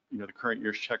at, you know, the current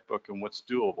year's checkbook and what's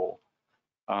doable.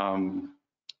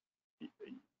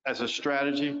 As a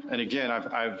strategy, and again,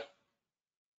 I've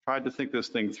tried to think this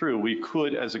thing through, we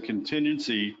could, as a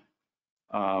contingency,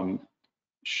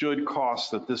 should costs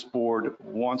that this board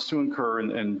wants to incur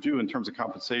and do in terms of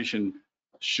compensation,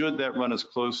 should that run as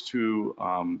close to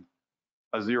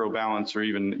a zero balance or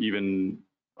even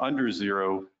under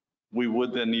zero, we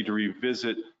would then need to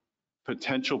revisit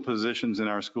potential positions in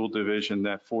our school division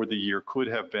that for the year could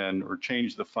have been, or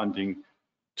change the funding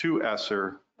to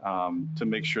ESSER to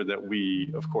make sure that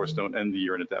we, of course, don't end the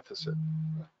year in a deficit.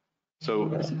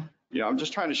 So, yeah, I'm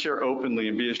just trying to share openly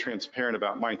and be as transparent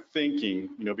about my thinking,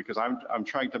 you know, because I'm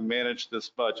trying to manage this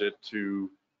budget to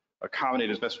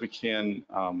accommodate as best we can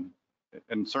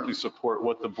and certainly support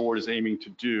what the board is aiming to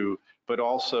do, but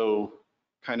also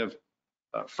kind of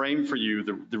frame for you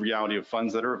the reality of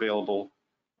funds that are available,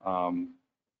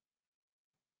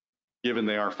 given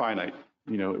they are finite,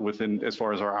 you know, within as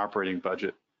far as our operating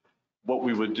budget. What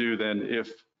we would do then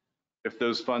if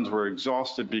those funds were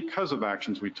exhausted because of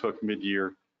actions we took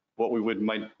mid-year, what we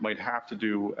might have to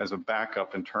do as a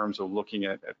backup in terms of looking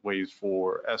at ways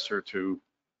for ESSER to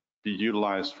be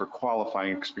utilized for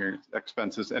qualifying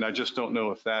expenses. And I just don't know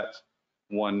if that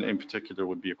one in particular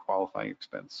would be a qualifying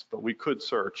expense, but we could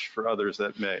search for others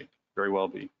that may very well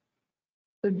be.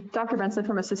 So Dr. Benson,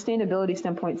 from a sustainability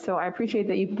standpoint, so I appreciate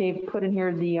that you put in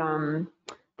here the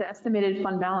estimated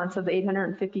fund balance of the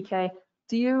 850K.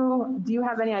 Do you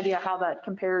have any idea how that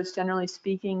compares, generally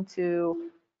speaking, to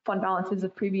fund balances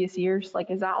of previous years?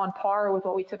 Like, is that on par with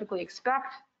what we typically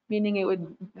expect, meaning it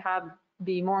would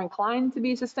be more inclined to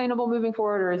be sustainable moving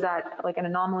forward, or is that like an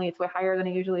anomaly? It's way higher than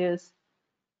it usually is.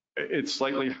 It's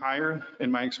slightly higher in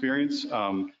my experience.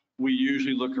 We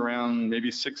usually look around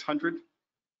maybe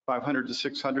 500 to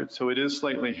 600. So it is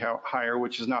slightly higher,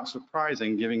 which is not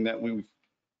surprising, given that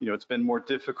it's been more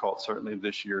difficult certainly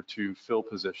this year to fill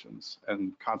positions.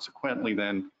 And consequently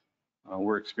then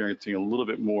we're experiencing a little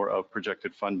bit more of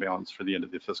projected fund balance for the end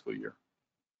of the fiscal year.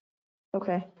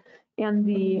 Okay.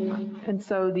 And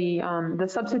so the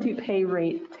substitute pay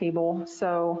rate table.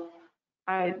 So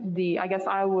I guess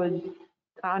I would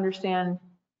understand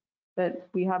that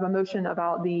we have a motion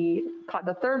about the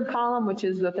third column, which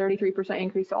is the 33%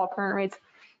 increase to all current rates.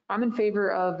 I'm in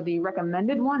favor of the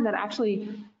recommended one that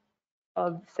actually,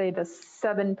 of say the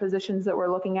 7 positions that we're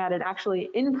looking at, it actually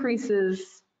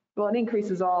increases, well, it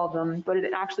increases all of them, but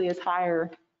it actually is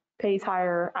higher, pays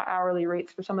higher hourly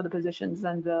rates for some of the positions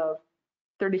than the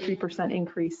 33%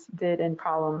 increase did in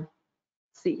column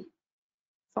C.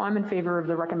 So I'm in favor of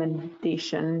the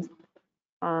recommendation.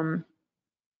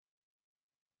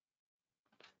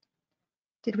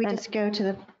 Did we just go to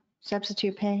the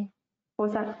substitute pay? What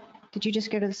was that? Did you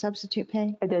just go to the substitute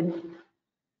pay? I did.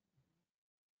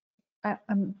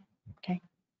 Okay.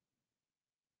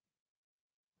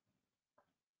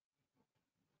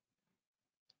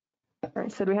 All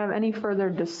right, so do we have any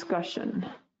further discussion?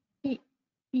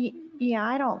 Yeah,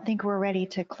 I don't think we're ready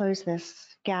to close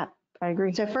this gap. I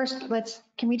agree. So first,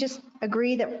 can we just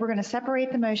agree that we're going to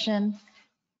separate the motion?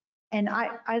 And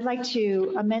I'd like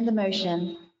to amend the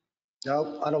motion.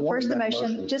 No, I don't want First the to amend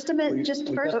motion, just a minute,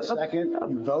 just first. We got a second,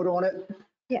 you vote on it.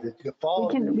 Yeah. You follow,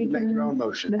 We can- make your own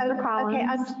motion. Mr. Okay,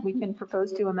 Collins, we can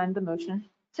propose to amend the motion.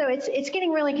 So it's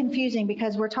getting really confusing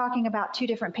because we're talking about 2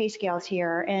 different pay scales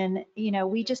here, and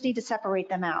we just need to separate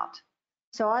them out.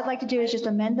 So all I'd like to do is just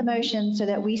amend the motion so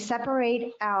that we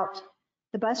separate out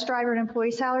the bus driver and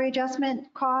employee salary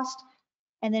adjustment cost,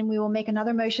 and then we will make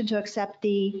another motion to accept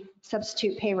the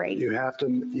substitute pay rate. You have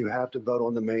to vote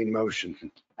on the main motion.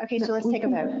 Okay, so let's take a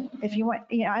vote. If you want,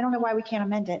 I don't know why we can't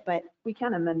amend it, but We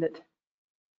can amend it.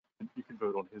 You can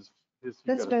vote on his.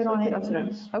 let's vote on it.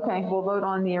 Okay, we'll vote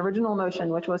on the original motion,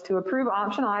 which was to approve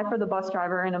option I for the bus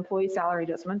driver and employee salary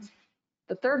adjustments.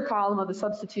 The third column of the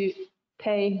substitute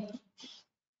pay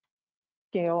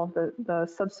scale, the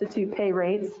substitute pay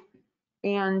rates,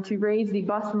 and to raise the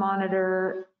bus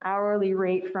monitor hourly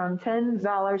rate from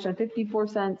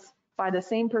 $10.54 by the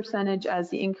same percentage as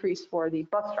the increase for the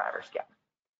bus driver scale.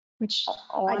 Which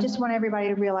I just want everybody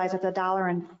to realize it's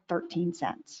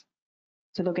 $1.13.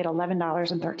 So they'll get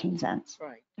 $11.13.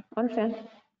 Right. Understand?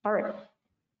 All right.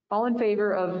 All in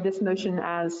favor of this motion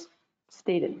as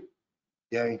stated?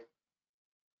 Yay.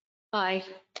 Aye.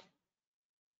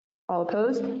 All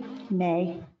opposed?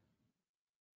 Nay.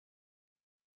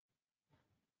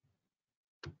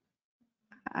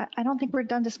 I don't think we're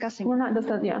done discussing. We're not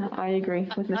discussing, yeah, I agree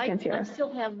with Ms. I Cantero.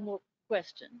 still have more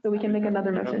questions. So we can make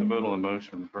another You have to motion. vote on the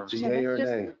motion first. Is it yay or Just-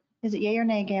 nay? Is it yay or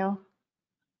nay, Gail?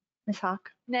 Ms.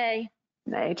 Hawk? Nay.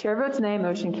 Nay, chair votes nay,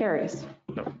 motion carries.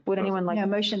 Would anyone like? No,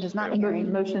 motion does not carry.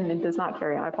 Motion, it does not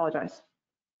carry, I apologize.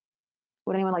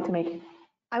 Would anyone like to make?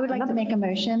 I would like to make a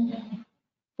motion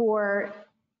for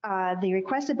the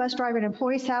requested bus driver and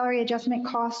employee salary adjustment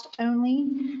cost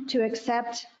only to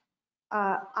accept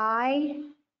I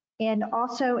and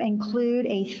also include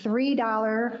a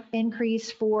 $3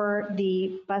 increase for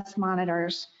the bus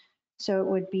monitors. So it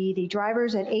would be the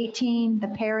drivers at 18, the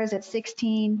paras at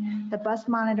 16, the bus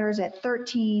monitors at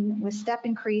 13 with step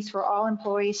increase for all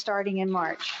employees starting in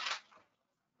March.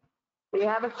 Do you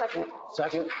have a second?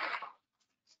 Second?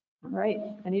 All right,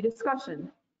 any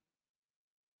discussion?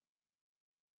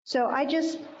 So I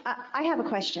have a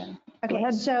question. Go Okay,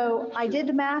 ahead. so I did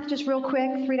the math just real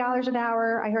quick, $3 an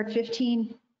hour. I heard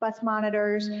 15 bus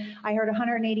monitors. I heard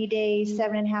 180 days,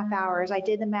 7.5 hours. I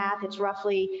did the math, it's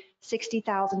roughly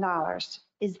 $60,000.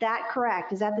 Is that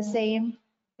correct? Is that the same?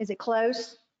 Is it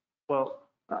close? Well,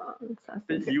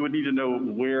 you would need to know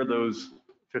where those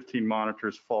 15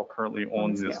 monitors fall currently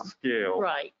on this scale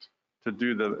Right. to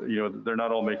do they're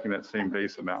not all making that same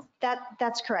base amount.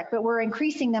 That's correct, but we're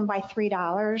increasing them by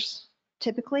 $3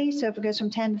 typically. So if it goes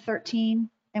from 10 to 13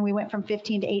 and we went from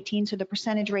 15 to 18, so the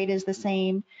percentage rate is the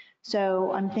same.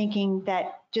 So I'm thinking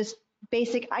that just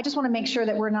basic, I just want to make sure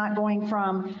that we're not going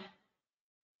from,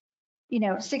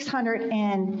 600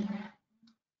 and,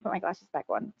 put my glasses back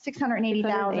on,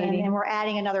 680,000 and we're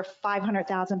adding another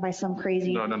 500,000 by some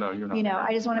crazy. No, you're not.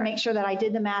 I just want to make sure that I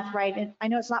did the math right. And I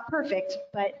know it's not perfect,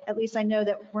 but at least I know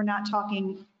that we're not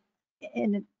talking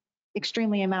in an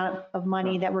extremely amount of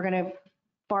money that we're going to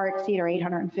far exceed our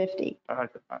 850. I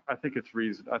think it's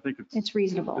reasonable. I think It's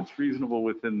reasonable. It's reasonable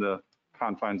within the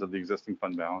confines of the existing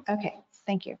fund balance. Okay,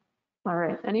 thank you. All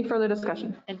right, any further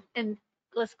discussion? And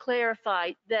let's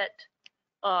clarify that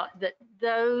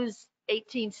those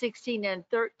 18, 16, and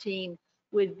 13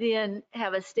 would then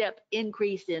have a step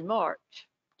increase in March.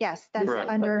 Yes, that's Correct.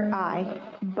 under I.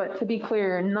 But to be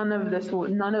clear, none of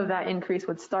that increase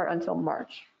would start until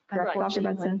March. Correct, Right. Dr.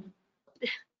 Benson?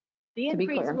 The To be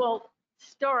increase clear. won't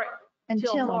start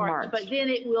Until until March, March. but then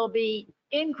it will be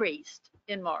increased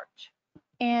in March.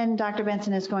 And Dr.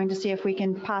 Benson is going to see if we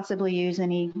can possibly use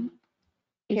any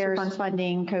CARES funds.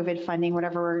 funding, COVID funding,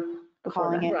 whatever we're Before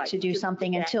calling then. it, Right, to do to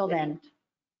something put that until down. then.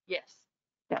 Yes,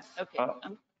 Yes. okay.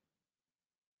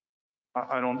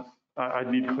 I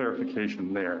need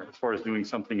clarification there as far as doing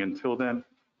something until then.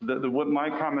 What my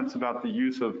comments about the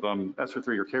use of ESSER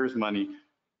 3 or CARES money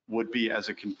would be as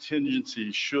a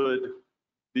contingency should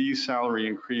these salary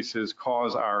increases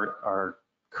cause our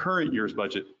current year's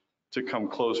budget to come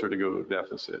closer to go to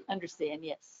deficit. Understand,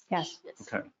 yes. Yes.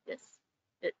 Okay. Yes.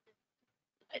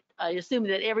 I assume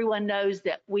that everyone knows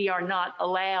that we are not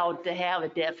allowed to have a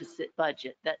deficit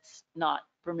budget. That's not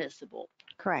permissible.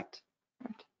 Correct.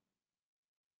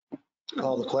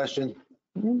 Call the question.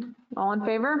 All in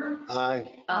favor?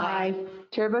 Aye. Aye.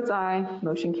 Chair votes aye,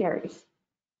 motion carries.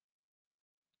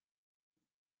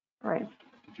 All right,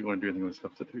 Did you want to do anything with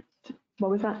substitutes? what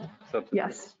was that? Substitutes.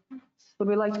 Yes. Would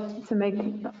we like to make,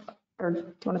 or do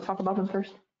you want to talk about them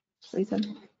first? What you said?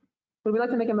 Would we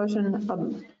like to make a motion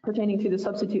pertaining to the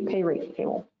substitute pay rate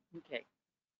table? Okay.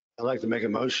 I'd like to make a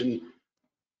motion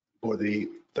for the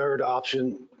third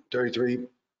option, 33%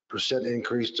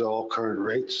 increase to all current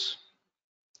rates.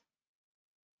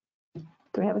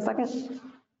 Do we have a second?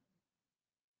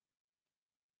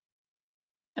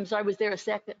 I'm sorry, was there a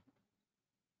second?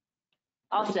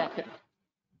 I'll second.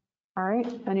 All right,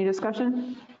 any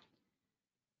discussion?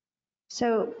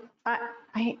 So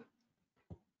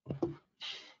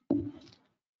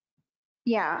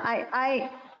Yeah,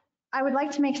 I would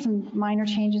like to make some minor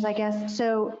changes, I guess.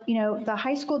 So, the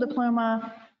high school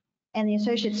diploma and the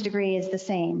associate's degree is the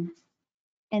same.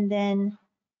 And then,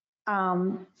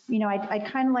 I'd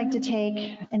kind of like to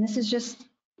take, and this is just,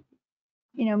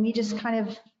 me just kind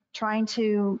of trying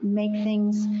to make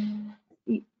things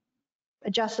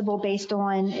adjustable based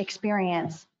on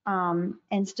experience,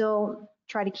 and still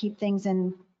try to keep things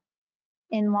in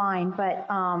line. But,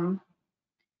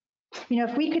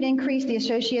 if we could increase the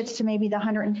associates to maybe the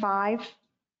 105,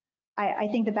 I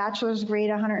think the bachelor's degree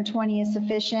at 120 is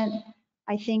sufficient.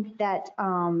 I think that,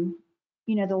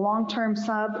 the long-term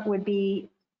sub would be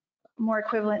more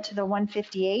equivalent to the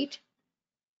 158,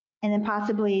 and then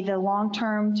possibly the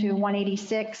long-term to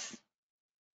 186,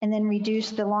 and then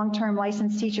reduce the long-term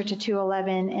licensed teacher to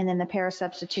 211, and then the para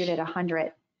substitute at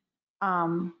 100.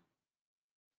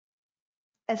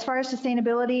 As far as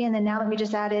sustainability, and then now that we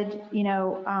just added,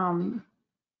 the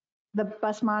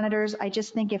bus monitors, I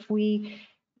just think if we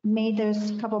made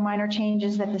those couple minor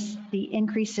changes, that the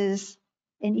increases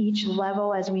in each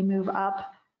level as we move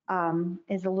up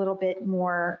is a little bit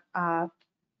more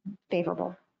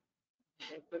favorable.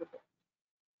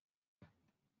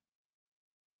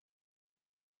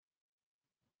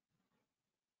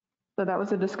 So that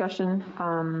was a discussion.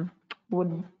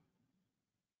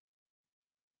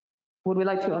 Would we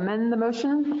like to amend the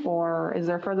motion, or is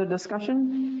there further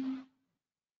discussion?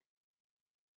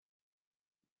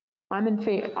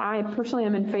 I personally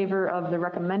am in favor of the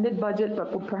recommended budget,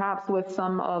 but perhaps with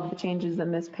some of the changes that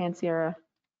Ms. Pansiera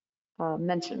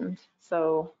mentioned.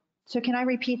 So can I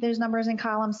repeat those numbers in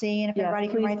column C, and if Yes, everybody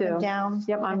can please write them do. down?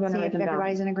 Yep, I'm and going to see write if them down.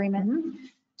 everybody's in agreement.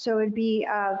 So it'd be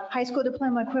high school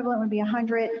diploma equivalent would be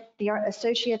 100. The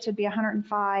associates would be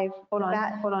 105. Hold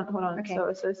on. Okay. So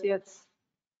associates,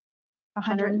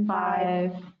 105.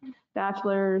 105.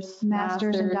 Bachelor's,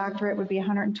 Masters and doctorate would be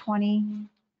 120.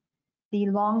 The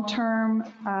long-term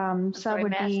sub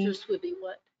would be Masters would be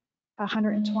what?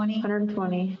 120.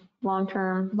 120.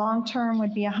 Long-term, Long-term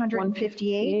would be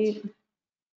 158.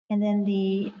 And then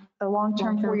the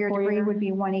long-term Long-term four-year degree four-year. would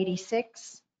be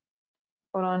 186.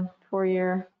 Hold on,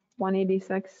 4-year,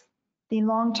 186. The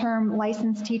long-term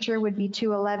licensed teacher would be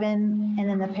 211, and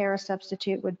then the para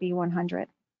substitute would be 100.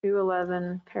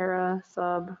 211, para,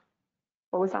 sub,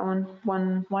 what was that one?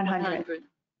 100.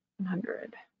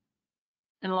 100.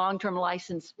 And long-term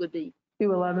license would be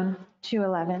 211.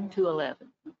 211. 211.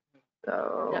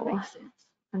 So That makes sense.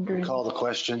 100. Call the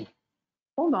question.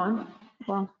 Hold on.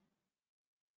 Well,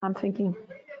 I'm thinking.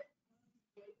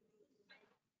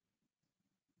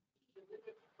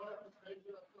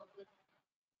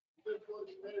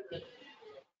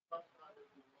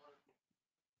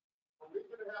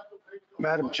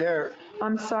 Madam Chair,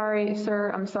 I'm sorry, sir.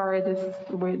 I'm sorry.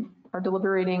 We are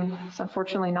deliberating. It's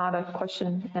unfortunately not a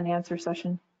question and answer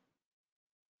session.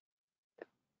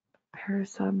 Para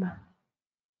sub.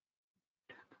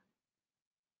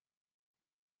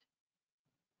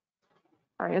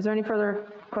 All right, is there any further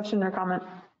question or comment?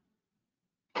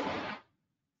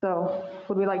 So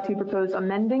would we like to propose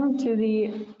amending to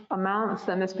the amounts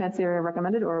that Ms. Pansiera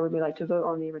recommended, or would we like to vote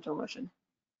on the original motion?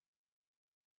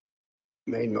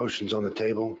 main motion's on the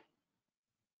table.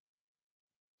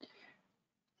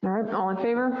 All right, all in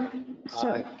favor?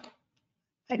 So,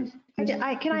 can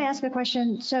I ask a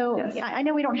question? So Yes. I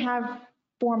know we don't have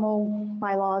formal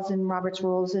bylaws and Robert's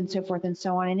rules and so forth and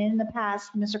so on. And in the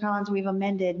past, Mr. Collins, we've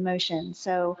amended motions.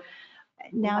 So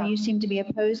now you seem to be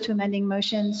opposed to amending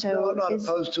motions. No, So I'm not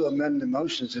opposed to amending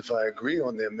motions if I agree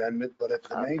on the amendment, but if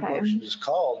the main Okay. motion is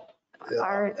called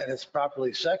All right. and it's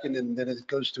properly seconded, and then it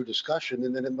goes through discussion,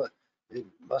 and then it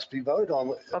must be voted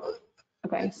on.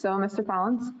 Okay, so Mr.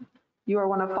 Collins, you are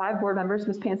one of 5 board members.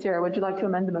 Ms. Pansiera, would you like to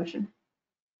amend the motion?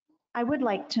 I would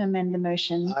like to amend the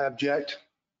motion. I object.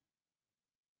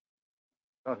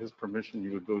 Without his permission,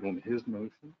 you would vote on his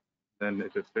motion. Then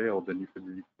if it failed, then you could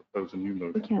propose a new We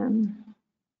motion. can.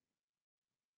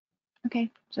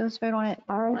 Okay, so let's vote on it.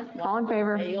 All right, all in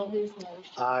favor? Fail his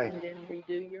motion. Aye. And then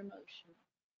redo your motion.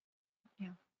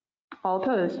 All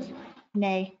opposed?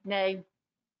 Nay. Nay.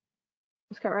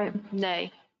 Ms. Cartwright?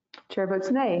 Nay. Chair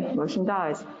votes nay, motion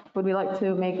dies. Would we like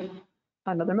to make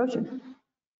another motion?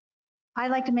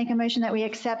 I'd like to make a motion that we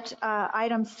accept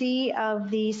item C of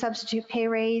the substitute pay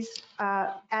raise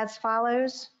as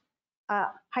follows.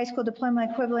 High school diploma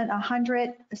equivalent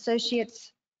 100,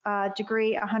 associate's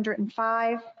degree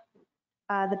 105,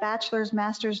 the bachelor's,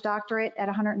 master's, doctorate at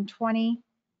 120,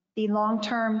 the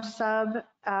long-term sub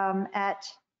at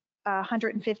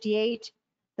 158,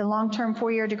 the long-term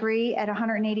 4-year degree at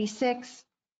 186,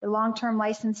 the long-term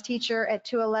licensed teacher at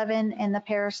 211, and the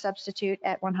para substitute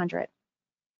at 100.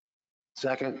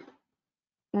 Second.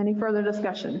 Any further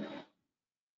discussion?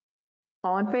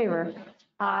 All in favor?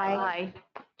 Aye.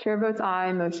 Chair votes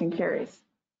aye, motion carries.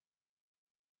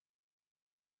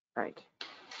 Right.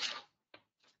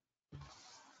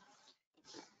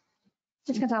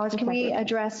 Ms. Gonzalez, can we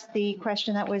address the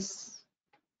question that was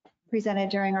presented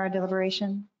during our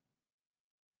deliberation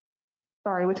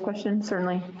Sorry, which question?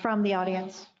 Certainly. from the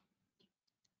audience?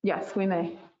 Yes, we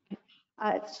may.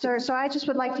 Sir, so I just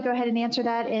would like to go ahead and answer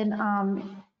that. And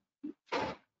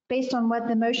based on what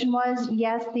the motion was,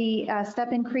 yes, the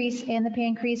step increase and the pay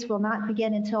increase will not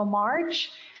begin until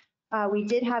March. We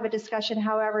did have a discussion,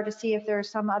 however, to see if there's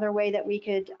some other way that we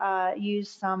could use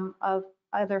some of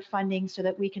other funding so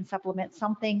that we can supplement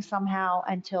something somehow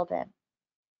until then.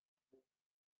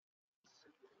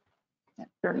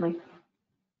 Certainly.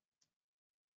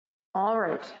 All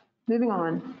right, moving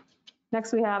on.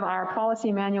 Next, we have our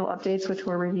policy manual updates, which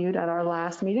were reviewed at our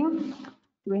last meeting.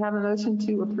 Do we have a motion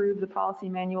to approve the policy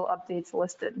manual updates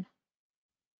listed?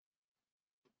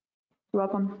 You're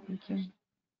welcome. Thank you.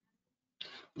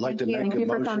 I'd like to Thank you. make Thank a you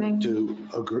for coming. motion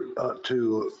to agree,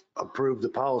 to approve the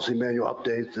policy manual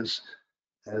updates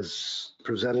as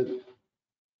presented. Do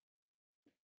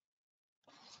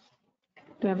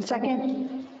we have a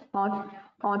second?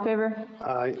 All in favor?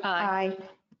 Aye. Aye.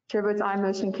 Chair votes aye,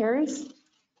 motion carries.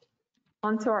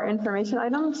 On to our information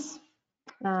items.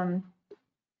 Do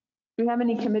we have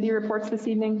any committee reports this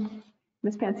evening?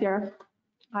 Ms. Pansiera?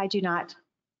 I do not.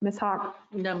 Ms. Hawk?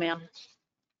 No, ma'am.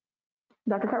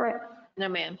 Dr. Cartwright? No,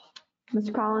 ma'am.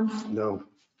 Mr. Collins? No.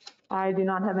 I do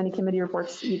not have any committee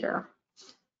reports either.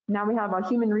 Now we have a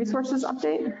human resources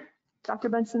update. Dr.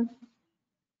 Benson?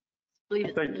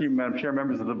 Thank you, Madam Chair,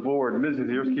 members of the board. Ms.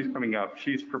 Zierski is coming up.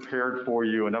 She's prepared for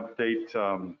you an update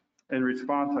in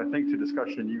response, I think, to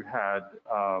discussion you had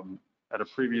at a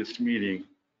previous meeting.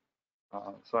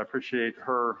 So I appreciate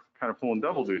her kind of pulling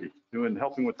double duty,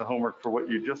 helping with the homework for what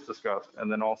you just discussed, and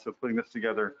then also putting this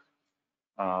together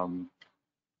in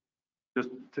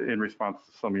response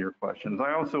to some of your questions.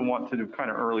 I also want to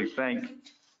kind of early thank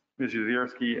Ms.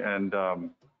 Zierski and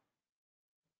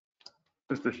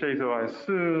Mr. Shazo, I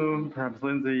assume, perhaps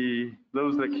Lindsay,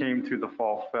 those that came to the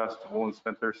Fall Festival and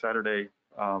spent their Saturday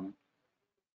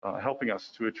helping us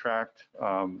to attract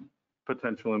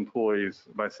potential employees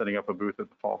by setting up a booth at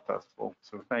the Fall Festival.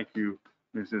 So thank you,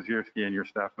 Ms. Zierski and your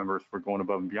staff members for going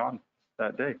above and beyond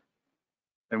that day.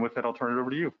 And with that, I'll turn it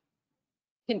over to you.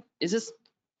 Is this?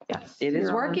 Yes. It is you're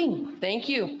on. working. Thank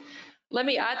you.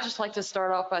 I'd just like to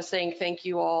start off by saying thank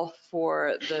you all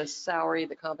for the salary,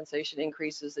 the compensation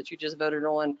increases that you just voted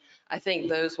on. I think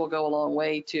those will go a long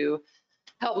way to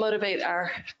help motivate our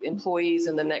employees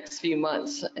in the next few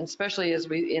months, especially as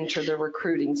we enter the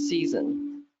recruiting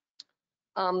season.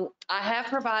 I have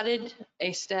provided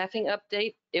a staffing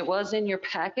update. It was in your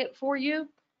packet for you.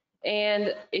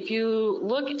 And if you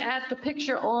look at the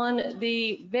picture on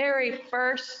the very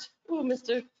first,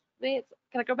 Mr. Vance,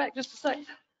 can I go back just a sec?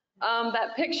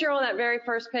 That picture on that very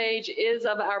first page is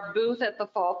of our booth at the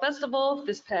Fall Festival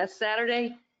this past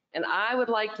Saturday. And I would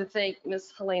like to thank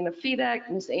Ms. Helena Fedak,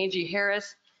 Ms. Angie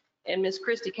Harris, and Ms.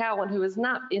 Christy Cowan, who is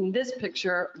not in this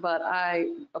picture, but I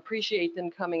appreciate them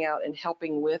coming out and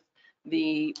helping with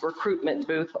the recruitment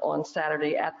booth on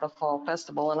Saturday at the Fall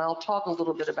Festival. And I'll talk a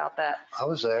little bit about that. I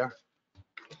was there.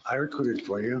 I recruited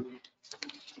for you.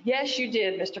 Yes, you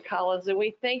did, Mr. Collins, and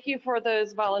we thank you for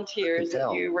those volunteers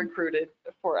that you recruited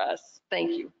for us.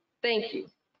 Thank you. Thank you.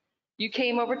 You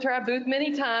came over to our booth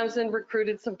many times and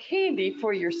recruited some candy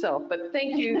for yourself, but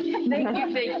thank you, thank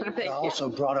you, thank you, thank I you. also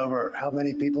brought over how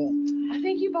many people? I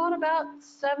think you brought about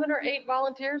 7 or 8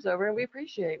 volunteers over, and we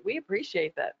appreciate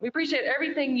that. We appreciate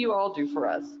everything you all do for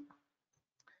us.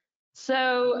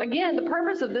 So again, the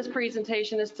purpose of this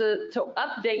presentation is to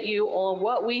update you on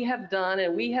what we have done,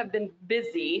 and we have been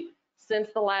busy since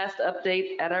the last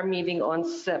update at our meeting on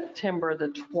September the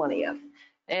 20th.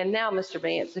 And now, Mr.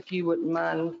 Vance, if you wouldn't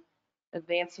mind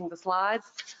advancing the slides.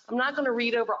 I'm not going to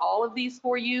read over all of these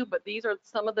for you, but these are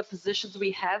some of the positions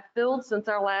we have filled since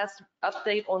our last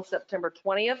update on September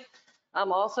 20th.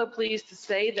 I'm also pleased to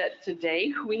say that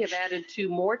today we have added 2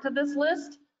 more to this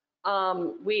list.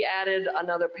 We added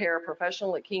another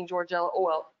paraprofessional at King George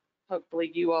well,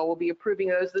 hopefully you all will be approving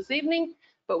those this evening,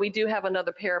 but we do have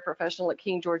another paraprofessional at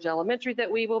King George Elementary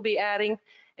that we will be adding.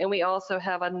 And we also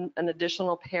have an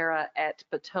additional para at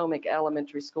Potomac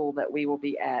Elementary School that we will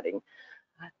be adding.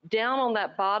 Down on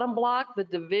that bottom block, the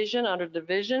division, under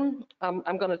division,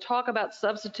 I'm going to talk about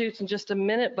substitutes in just a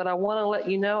minute, but I want to let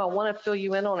you know, I want to fill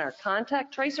you in on our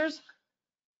contact tracers.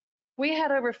 We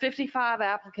had over 55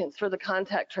 applicants for the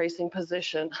contact tracing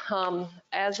position.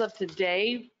 As of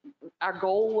today, our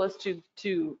goal was to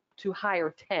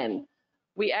hire 10.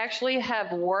 We actually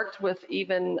have worked with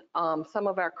even some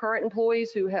of our current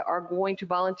employees who are going to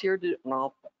volunteer to,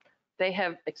 well, they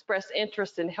have expressed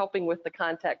interest in helping with the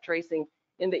contact tracing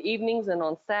in the evenings and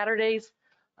on Saturdays.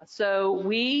 So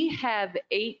we have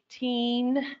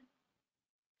 18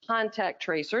 contact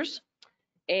tracers,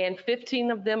 and 15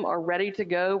 of them are ready to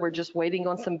go. We're just waiting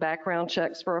on some background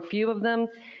checks for a few of them.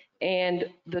 And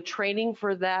the training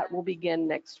for that will begin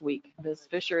next week. Ms.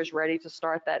 Fisher is ready to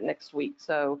start that next week.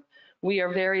 So we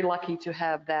are very lucky to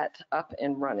have that up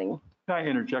and running. Can I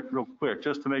interject real quick,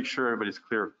 just to make sure everybody's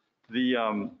clear? These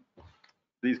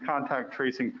contact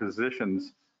tracing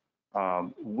positions,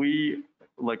 we,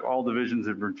 like all divisions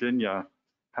in Virginia,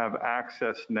 have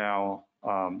access now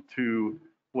to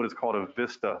what is called a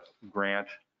VISTA grant.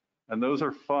 And those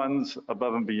are funds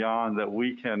above and beyond that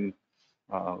we can,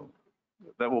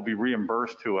 that will be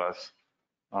reimbursed to us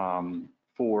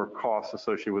for costs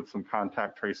associated with some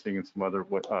contact tracing and some other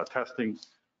testing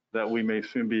that we may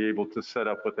soon be able to set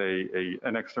up with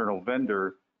an external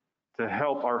vendor to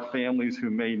help our families who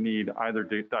may need either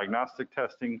diagnostic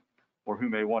testing or who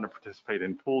may want to participate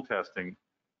in pool testing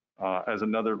as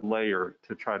another layer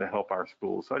to try to help our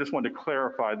schools. So I just wanted to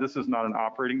clarify, this is not an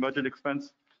operating budget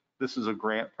expense. This is a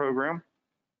grant program,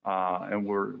 and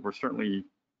we're certainly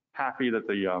happy that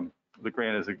the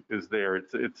grant is there.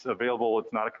 It's available.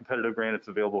 It's not a competitive grant. It's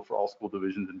available for all school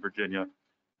divisions in Virginia,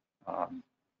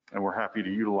 and we're happy to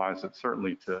utilize it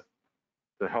certainly to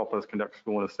help us conduct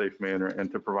school in a safe manner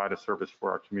and to provide a service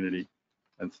for our community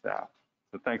and staff.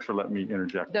 So thanks for letting me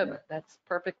interject. No, that's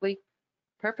perfectly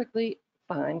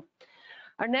fine.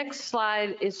 Our next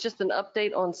slide is just an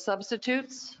update on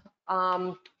substitutes.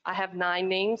 I have 9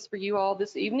 names for you all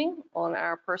this evening on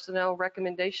our personnel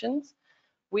recommendations.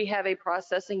 We have a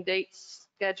processing date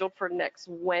scheduled for next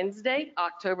Wednesday,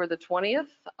 October the 20th.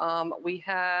 We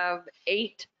have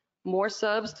 8 more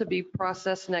subs to be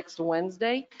processed next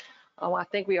Wednesday. I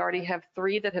think we already have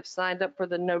 3 that have signed up for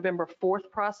the November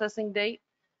 4th processing date.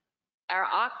 Our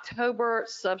October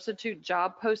substitute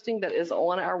job posting that is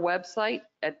on our website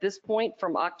at this point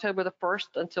from October the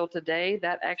 1st until today,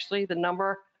 that actually the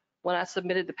number when I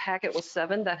submitted the packet was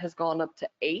 7. That has gone up to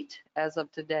 8 as of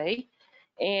today.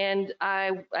 And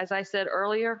as I said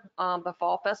earlier, the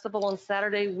Fall Festival on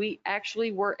Saturday, we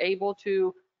actually were able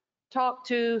to talk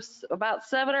to about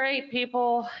 7 or 8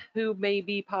 people who may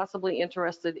be possibly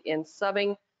interested in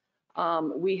subbing.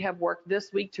 We have worked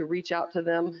this week to reach out to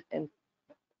them and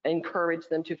encourage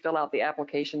them to fill out the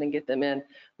application and get them in.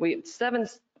 We have 7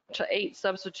 to 8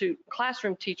 substitute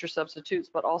classroom teacher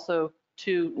substitutes, but also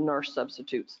 2 nurse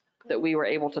substitutes that we were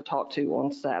able to talk to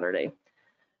on Saturday.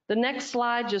 The next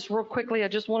slide, just real quickly, I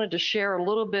just wanted to share a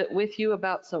little bit with you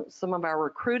about some of our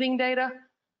recruiting data.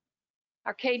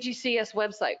 Our KGCS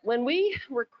website. When we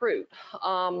recruit,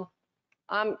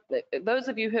 those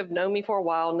of you who have known me for a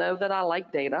while know that I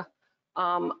like data.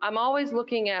 I'm always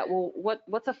looking at, well,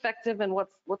 what's effective and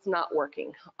what's not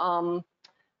working. Our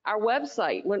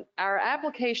website, when our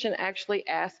application actually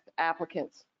asked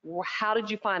applicants, well, how did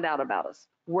you find out about us?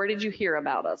 Where did you hear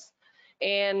about us?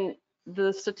 And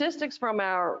the statistics from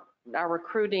our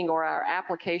recruiting or our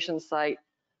application site,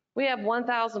 we have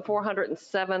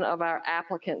 1,407 of our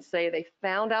applicants say they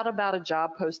found out about a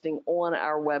job posting on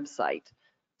our website.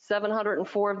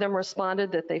 704 of them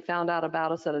responded that they found out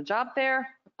about us at a job fair.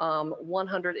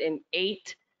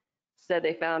 108 said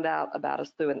they found out about us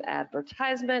through an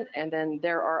advertisement. And then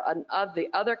there are the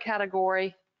other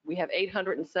category, we have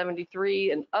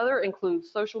 873, and other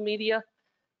includes social media,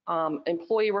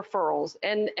 employee referrals.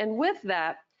 And with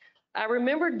that, I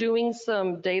remember doing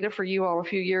some data for you all a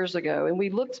few years ago, and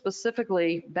we looked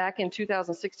specifically back in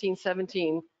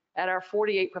 2016-17 at our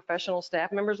 48 professional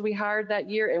staff members we hired that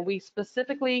year, and we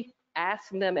specifically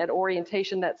asked them at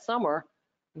orientation that summer,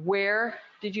 where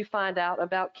did you find out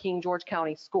about King George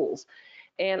County schools?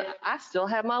 And I still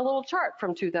have my little chart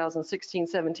from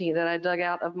 2016-17 that I dug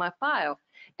out of my file.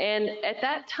 And at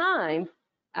that time,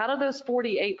 out of those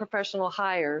 48 professional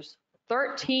hires,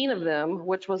 13 of them,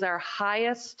 which was our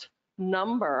highest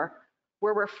number,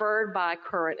 were referred by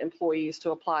current employees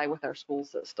to apply with our school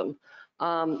system.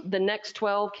 The next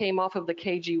 12 came off of the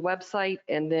KG website,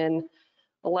 and then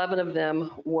 11 of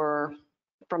them were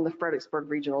from the Fredericksburg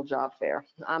Regional Job Fair.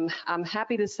 I'm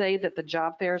happy to say that the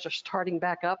job fairs are starting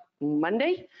back up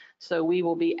Monday, so we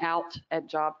will be out at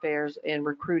job fairs and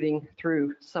recruiting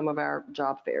through some of our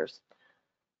job fairs.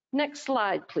 Next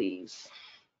slide, please.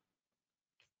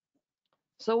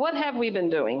 So what have we been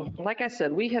doing? Like I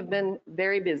said, we have been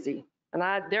very busy. And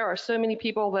there are so many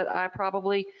people that I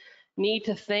probably need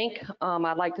to thank.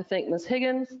 I'd like to thank Ms.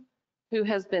 Higgins, who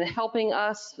has been helping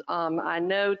us. I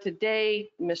know today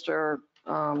Mr.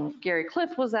 Gary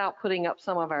Cliff was out putting up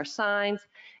some of our signs,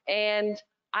 and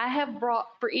I have brought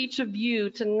for each of you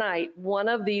tonight one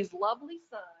of these lovely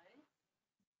signs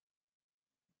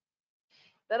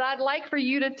that I'd like for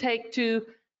you to take to,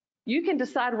 you can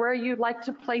decide where you'd like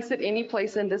to place it any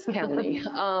place in this county.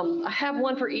 I have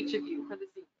one for each of you for this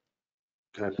evening.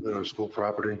 Can I put it on school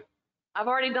property? I've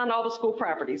already done all the school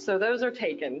properties, so those are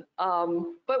taken.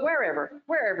 But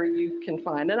wherever you can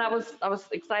find. And I was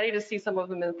excited to see some of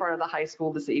them in front of the high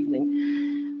school this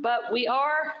evening. But we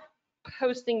are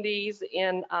posting these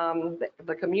in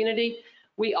the community.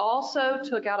 We also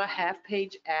took out a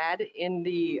half-page ad in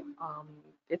the,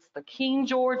 it's the King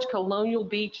George Colonial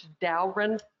Beach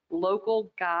Dahlgren local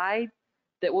guide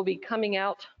that will be coming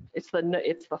out. It's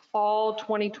the fall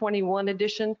 2021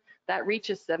 edition that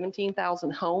reaches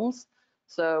 17,000 homes.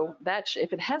 So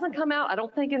if it hasn't come out, I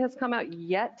don't think it has come out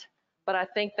yet, but I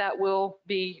think that will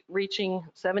be reaching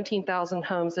 17,000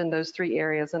 homes in those 3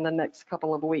 areas in the next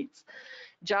couple of weeks.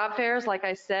 Job fairs, like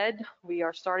I said, we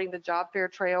are starting the job fair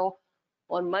trail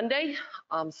on Monday.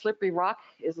 Slippery Rock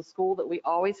is a school that we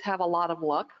always have a lot of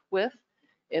luck with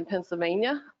in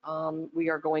Pennsylvania. We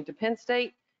are going to Penn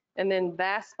State, and then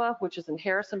VASPA, which is in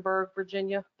Harrisonburg,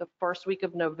 Virginia, the first week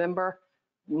of November.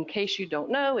 In case you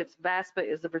don't know, VASPA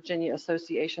is the Virginia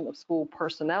Association of School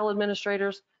Personnel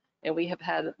Administrators, and we have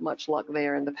had much luck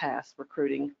there in the past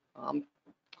recruiting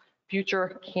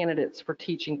future candidates for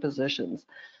teaching positions.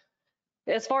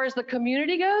 As far as the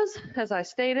community goes, as I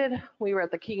stated, we were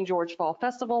at the King George Fall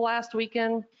Festival last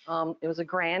weekend. It was a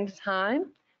grand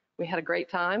time. We had a great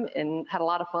time and had a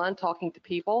lot of fun talking to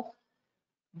people.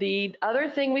 The other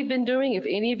thing we've been doing, if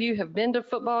any of you have been to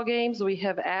football games, we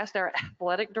have asked our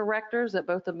athletic directors at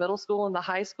both the middle school and the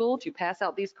high school to pass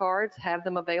out these cards, have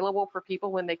them available for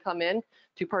people when they come in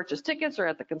to purchase tickets or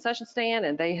at the concession stand,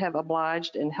 and they have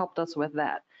obliged and helped us with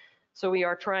that. So we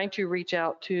are trying to reach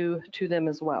out to them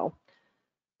as well.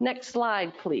 Next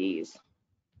slide, please.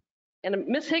 And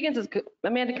Ms. Higgins is,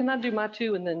 Amanda, can I do my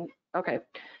 2 and then, okay.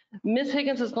 Ms.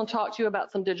 Higgins is going to talk to you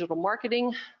about some digital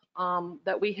marketing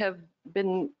that we have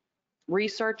been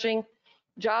researching.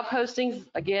 Job postings,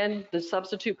 again, the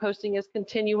substitute posting is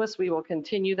continuous. We will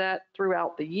continue that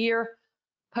throughout the year.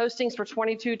 Postings for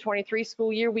 22-23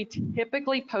 school year, we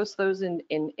typically post those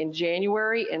in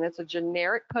January, and it's a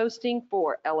generic posting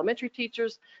for elementary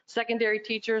teachers, secondary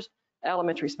teachers,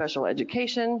 elementary special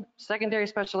education, secondary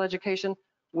special education.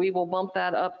 We will bump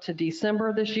that up to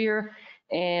December this year.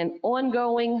 And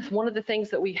ongoing, one of the things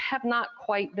that we have not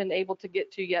quite been able to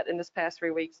get to yet in this past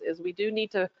 3 weeks is we do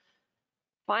need to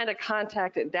find a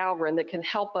contact at Dahlgren that can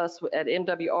help us at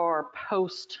MWR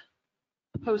post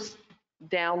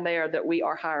down there that we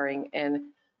are hiring. And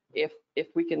if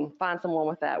we can find someone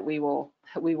with that, we will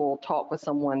talk with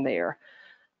someone there.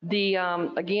 The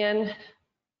again,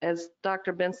 as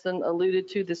Dr. Benson alluded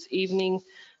to this evening,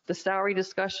 the salary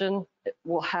discussion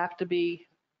will have to be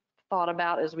thought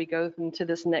about as we go into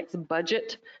this next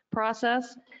budget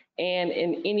process. And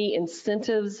in any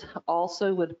incentives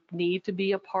also would need to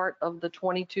be a part of the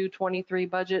 22-23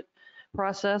 budget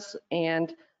process.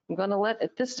 And I'm going to let,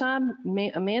 at this time,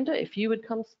 Amanda, if you would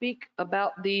come speak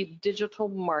about the digital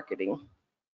marketing.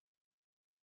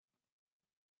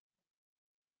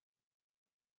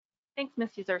 Thanks, Ms.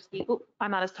 Uzerski. Ooh, I'm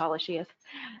not as tall as she is.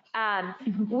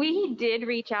 We did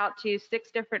reach out to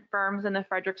 6 different firms in the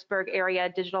Fredericksburg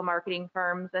area, digital marketing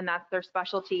firms, and that's their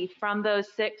specialty. From those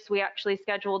 6, we actually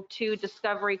scheduled 2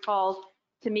 discovery calls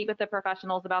to meet with the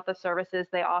professionals about the services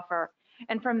they offer.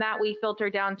 And from that, we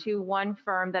filtered down to 1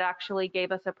 firm that actually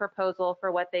gave us a proposal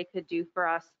for what they could do for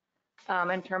us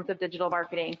in terms of digital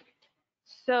marketing.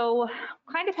 So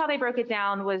kind of how they broke it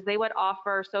down was they would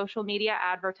offer social media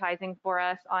advertising for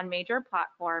us on major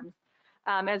platforms,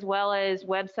 as well as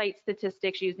website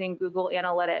statistics using Google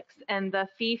Analytics. And the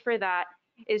fee for that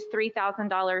is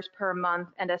 $3,000 per month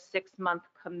and a 6-month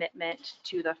commitment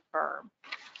to the firm.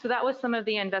 So that was some of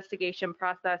the investigation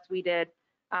process we did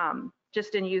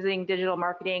just in using digital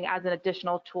marketing as an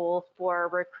additional tool for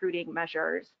recruiting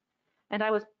measures. And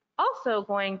I was also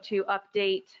going to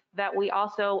update that we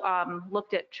also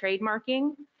looked at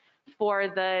trademarking for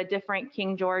the different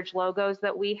King George logos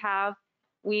that we have.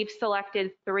 We've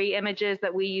selected 3 images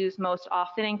that we use most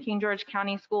often in King George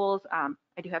County schools. I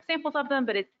do have samples of them,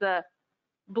 but it's the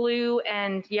blue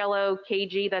and yellow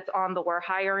KG that's on the "We're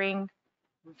hiring"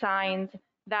 signs,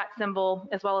 that symbol,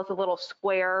 as well as a little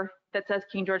square that says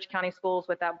King George County Schools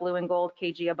with that blue and gold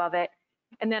KG above it.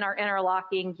 And then our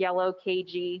interlocking yellow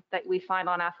KG that we find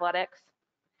on athletics.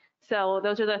 So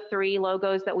those are the 3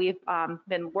 logos that we've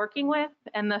been working with,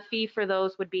 and the fee for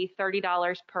those would be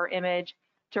 $30 per image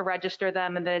to register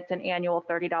them, and then it's an annual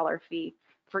 $30 fee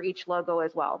for each logo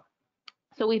as well.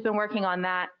 So we've been working on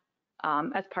that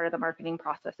as part of the marketing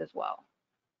process as well.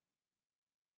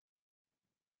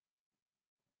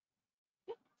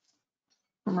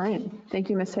 All right. Thank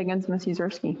you, Ms. Higgins, Ms.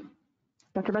 Userski.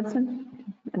 Dr. Benson,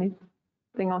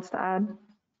 anything else to add?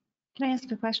 Can I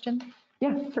ask a question?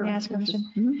 Yeah, sure. Can I ask a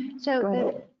question? Mhm. So Go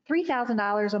ahead. the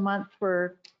 $3,000 a month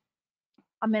for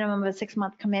a minimum of a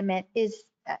 6-month commitment is,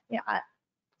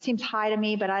 seems high to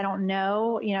me, but I don't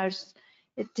know,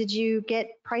 did you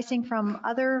get pricing from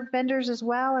other vendors as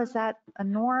well? Is that a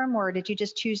norm, or did you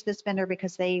just choose this vendor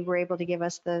because they were able to give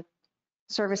us the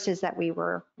services that we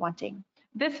were wanting?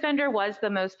 This vendor was the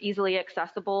most easily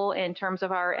accessible in terms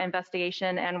of our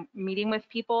investigation and meeting with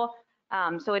people.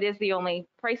 So it is the only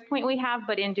price point we have,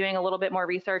 but in doing a little bit more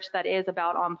research, that is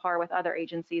about on par with other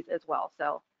agencies as well.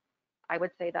 So I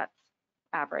would say that's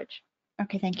average.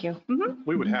 Okay, thank you.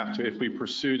 We would have to, if we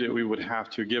pursued it, we would have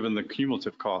to, given the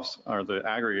cumulative costs or the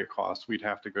aggregate costs, we'd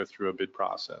have to go through a bid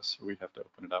process. We'd have to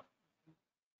open it up.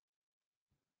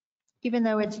 Even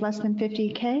though it's less than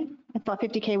 50K? I thought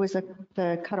 50K was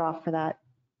the cutoff for that.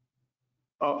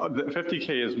 The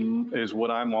 50K is what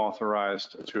I'm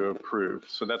authorized to approve.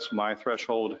 So that's my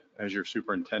threshold as your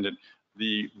superintendent.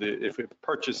 If it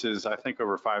purchases, I think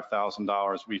over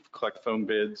 $5,000, we collect phone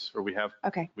bids, or we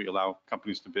allow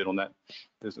companies to bid on that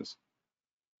business.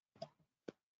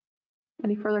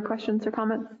 Any further questions or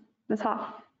comments? Ms.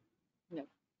 Hoff? No.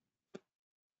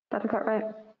 Dr. Cartwright?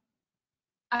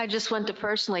 I just want to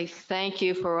personally thank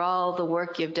you for all the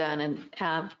work you've done, and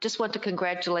just want to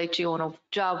congratulate you on a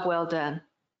job well done.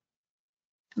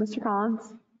 Mr.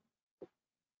 Collins?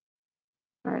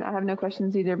 All right, I have no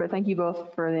questions either, but thank you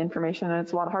both for the information. And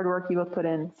it's a lot of hard work you both put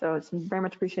in, so it's very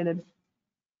much appreciated.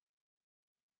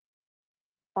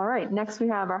 All right, next we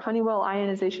have our Honeywell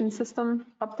ionization system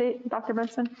update. Dr.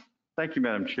 Benson? Thank you,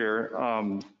 Madam Chair.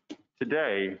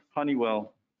 Today,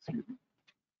 Honeywell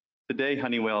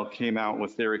came out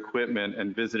with their equipment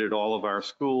and visited all of our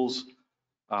schools,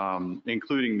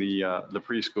 including the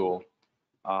preschool.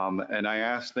 And I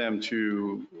asked them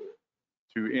to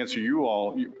answer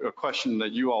a question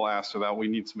that you all asked about. We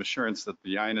need some assurance that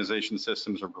the ionization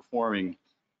systems are performing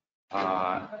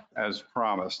as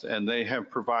promised. And they have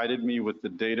provided me with the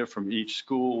data from each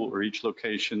school or each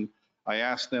location. I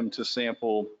asked them to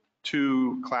sample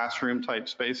 2 classroom type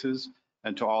spaces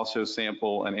and to also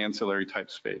sample an ancillary type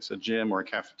space, a gym or a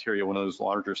cafeteria, one of those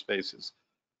larger spaces.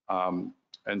 And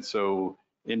so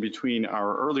in between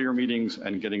our earlier meetings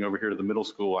and getting over here to the middle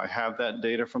school, I have that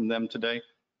data from them today.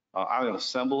 I'll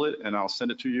assemble it and I'll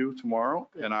send it to you tomorrow.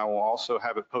 And I will also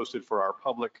have it posted for our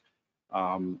public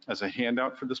as a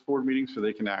handout for this board meeting so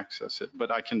they can access it.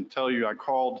 But I can tell you, I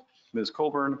called Ms.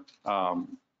 Colburn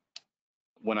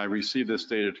when I received this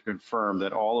data to confirm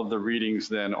that all of the readings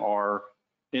then are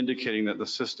indicating that the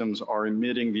systems are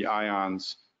emitting the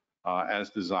ions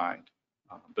as designed.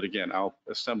 But again, I'll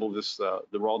assemble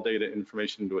the raw data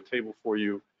information into a table for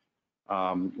you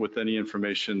with any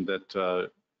information that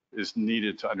is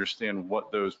needed to understand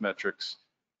what those metrics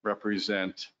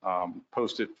represent,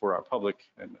 post it for our public,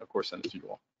 and of course send it to you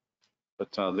all.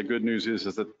 But the good news is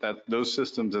that those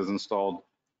systems as installed,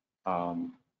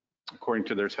 according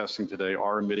to their testing today,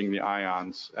 are emitting the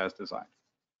ions as designed.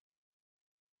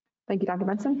 Thank you, Dr.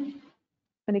 Benson.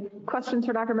 Any questions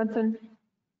for Dr. Benson?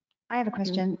 I have a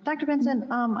question. Dr. Benson,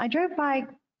 I drove by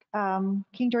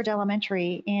King George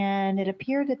Elementary and it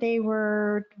appeared that they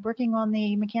were working on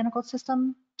the mechanical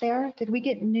system there. Did we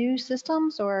get new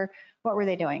systems or what were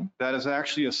they doing? That is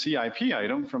actually a CIP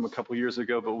item from a couple years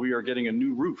ago, but we are getting a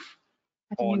new roof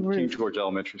on King George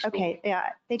Elementary School. Okay, yeah,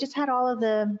 they just had all of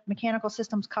the mechanical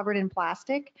systems covered in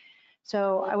plastic.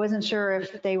 So I wasn't sure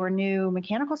if they were new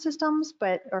mechanical systems,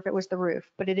 or if it was the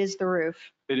roof, but it is the roof.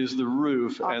 It is the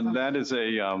roof, Awesome. and that is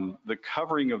the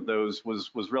covering of those was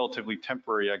relatively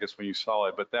temporary, I guess, when you saw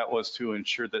it, but that was to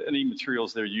ensure that any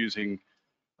materials they're using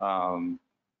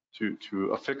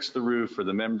to affix the roof or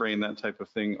the membrane, that type of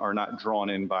thing, are not drawn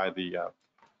in by the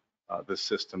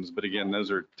systems. But again,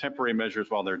 those are temporary measures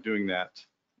while they're doing that,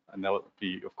 and that will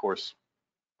be, of course,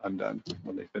 undone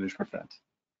when they finish with that.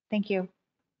 Thank you.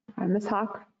 Ms.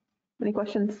 Hawk, any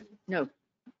questions? No.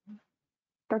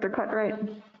 Dr. Cartwright?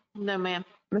 No, ma'am.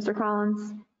 Mr.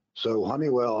 Collins? So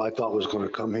Honeywell, I thought was going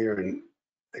to come here and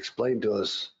explain to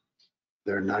us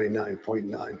their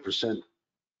 99.9%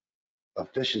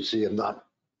 efficiency of not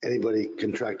anybody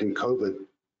contracting COVID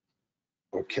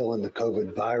or killing the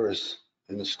COVID virus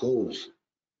in the schools.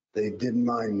 They didn't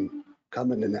mind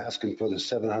coming and asking for the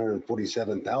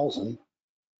 747,000,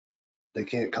 they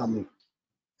can't come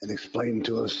and explain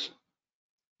to us.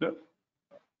 No.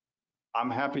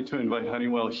 I'm happy to invite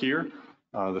Honeywell here.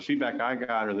 The feedback I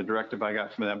got, or the directive I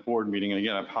got from that board meeting, and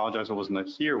again, I apologize I wasn't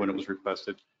here when it was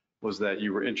requested, was that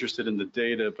you were interested in the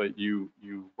data, but you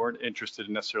weren't interested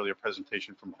in necessarily a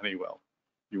presentation from Honeywell.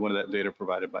 You wanted that data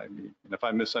provided by me. And if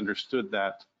I misunderstood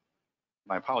that,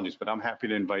 my apologies, but I'm happy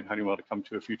to invite Honeywell to come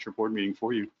to a future board meeting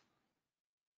for you.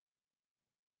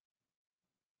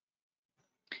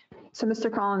 So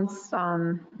Mr. Collins,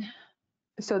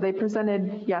 so they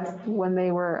presented, yes, when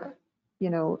they were,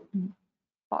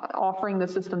 offering the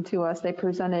system to us, they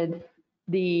presented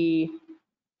the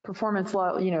performance,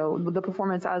 the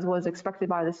performance as was expected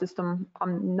by the system.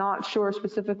 I'm not sure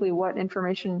specifically what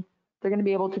information they're going to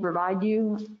be able to provide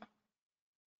you.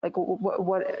 Like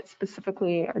what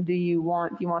specifically do you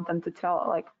want? Do you want them to tell,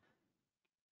 like?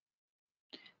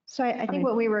 So I think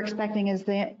what we were expecting is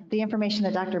the information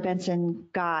that Dr. Benson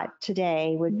got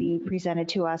today would be presented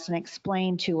to us and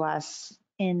explained to us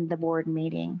in the board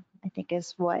meeting, I think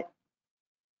is what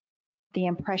the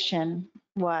impression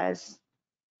was.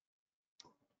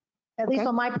 At least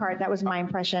on my part, that was my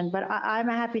impression, but I'm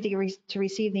happy to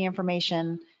receive the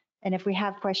information. And if we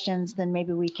have questions, then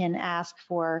maybe we can ask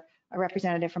for a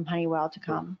representative from Honeywell to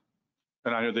come.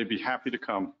 And I know they'd be happy to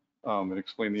come and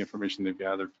explain the information they've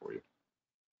gathered for you.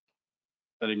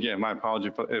 And again, my apology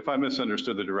if I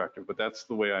misunderstood the directive, but that's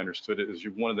the way I understood it, is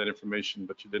you wanted that information,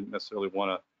 but you didn't necessarily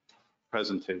want a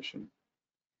presentation.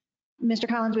 Mr.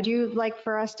 Collins, would you like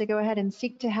for us to go ahead and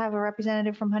seek to have a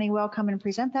representative from Honeywell come and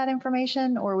present that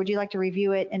information, or would you like to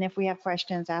review it, and if we have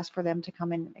questions, ask for them to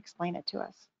come and explain it to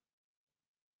us?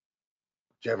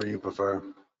 Whichever you prefer.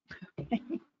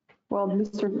 Well,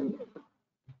 Mr.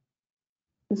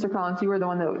 Collins, you were the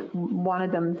one that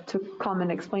wanted them to come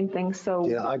and explain things, so.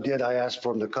 Yeah, I did. I asked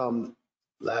for them to come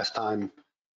last time,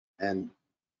 and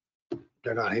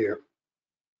they're not here.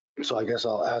 So I guess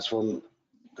I'll ask for them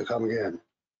to come again.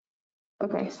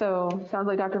 Okay, so sounds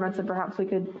like Dr. Benson, perhaps we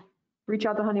could reach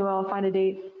out to Honeywell, find a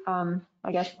date, I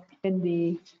guess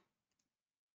we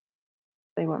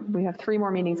have 3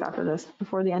 more meetings after this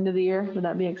before the end of the year. Would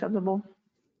that be acceptable?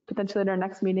 Potentially at our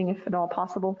next meeting, if at all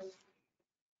possible,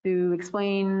 to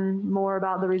explain more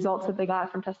about the results that they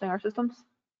got from testing our systems? Is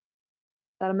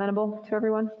that amenable to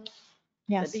everyone?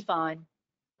 Yes. That'd be fine.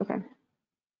 Okay.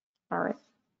 All right.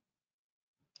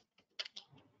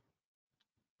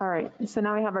 All right, so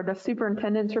now we have our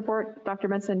superintendent's report. Dr.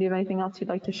 Benson, do you have anything else you'd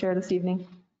like to share this evening?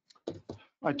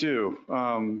 I do.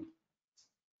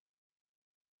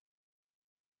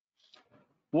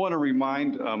 Want to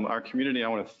remind our community, I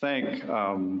want to thank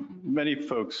many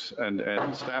folks and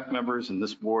staff members in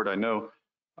this board I know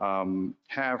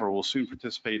have or will soon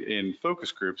participate in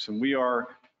focus groups. And we are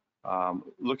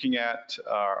looking at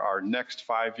our next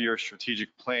 5-year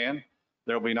strategic plan.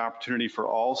 There will be an opportunity for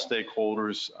all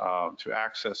stakeholders to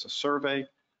access a survey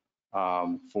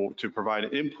to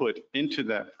provide input into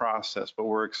that process. But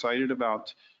we're excited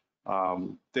about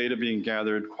data being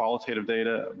gathered, qualitative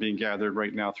data being gathered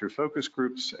right now through focus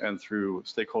groups and through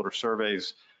stakeholder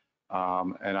surveys.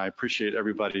 And I appreciate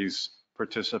everybody's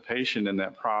participation in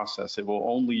that process. It will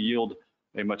only yield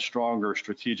a much stronger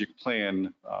strategic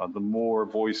plan the more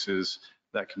voices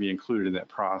that can be included in that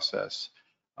process.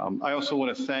 I also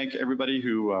want to thank everybody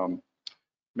who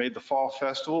made the Fall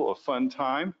Festival a fun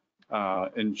time,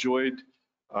 enjoyed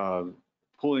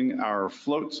pulling our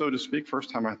float, so to speak. First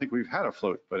time I think we've had a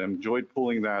float, but enjoyed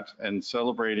pulling that and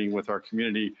celebrating with our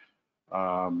community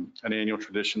an annual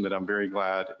tradition that I'm very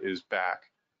glad is back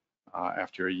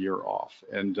after a year off.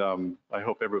 And I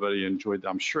hope everybody enjoyed,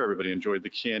 I'm sure everybody enjoyed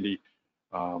the candy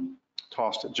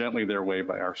tossed gently their way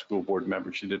by our school board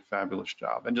members. She did a fabulous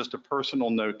job. And just a personal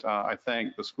note, I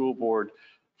thank the school board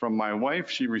from my wife.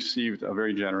 She received a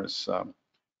very generous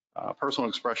personal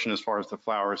expression as far as the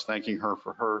flowers, thanking her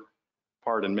for her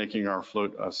part in making our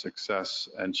float a success.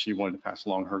 And she wanted to pass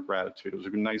along her gratitude. It was a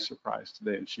nice surprise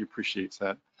today, and she appreciated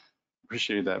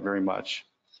that very much.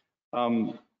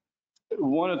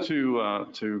 Wanted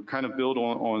to kind of build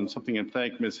on something and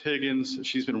thank Ms. Higgins.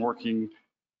 She's been working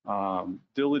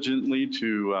diligently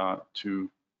to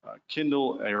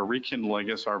kindle or rekindle, I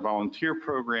guess, our volunteer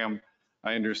program.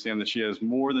 I understand that she has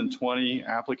more than 20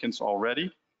 applicants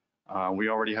already. We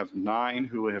already have 9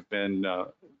 who have been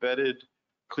vetted,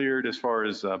 cleared as far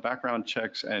as background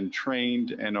checks, and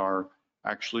trained and are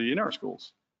actually in our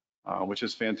schools, which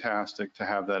is fantastic to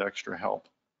have that extra help.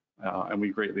 And we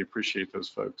greatly appreciate those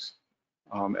folks.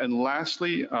 And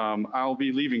lastly, I'll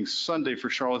be leaving Sunday for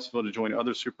Charlottesville to join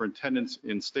other superintendents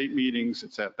in state meetings.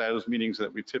 It's at those meetings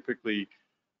that we typically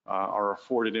are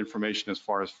afforded information as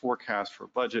far as forecast for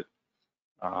budget,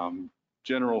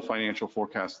 general financial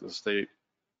forecast of the state,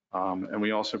 and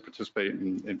we also participate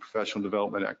in professional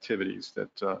development activities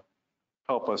that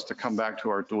help us to come back to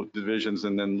our divisions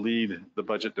and then lead the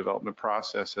budget development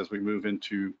process as we move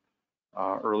into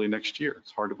early next year.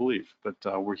 It's hard to believe, but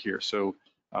we're here. So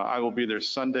I will be there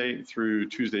Sunday through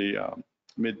Tuesday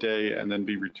midday, and then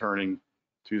be returning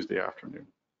Tuesday afternoon.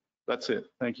 That's it.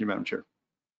 Thank you, Madam Chair.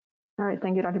 All right,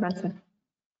 thank you, Dr. Benson.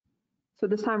 So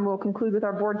this time we'll conclude with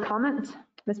our board comments.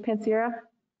 Ms. Pansiera?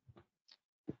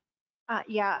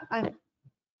 Yeah,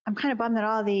 I'm kind of bummed that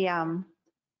all the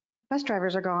bus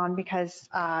drivers are gone because,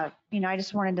 I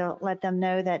just wanted to let them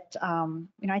know that,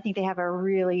 I think they have a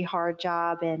really hard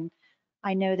job. And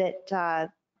I know that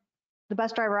the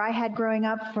bus driver I had growing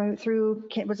up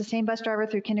was the same bus driver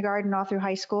through kindergarten all through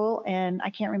high school. And I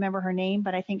can't remember her name,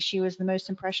 but I think she was the most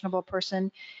impressionable person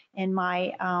in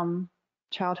my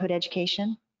childhood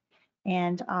education.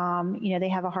 And, they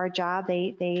have a hard job.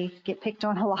 They get picked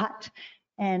on a lot.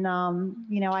 And,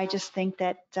 I just think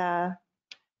that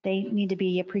they need to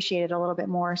be appreciated a little bit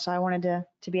more. So I wanted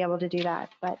to be able to do that.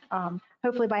 But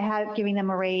hopefully by giving them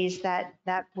a raise, that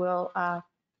will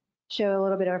show a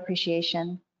little bit of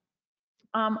appreciation.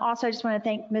 Also, I just want to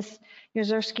thank Ms.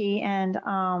 Yuzerski and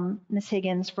Ms.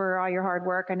 Higgins for all your hard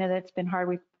work. I know that it's been hard.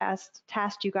 We've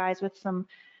tasked you guys with some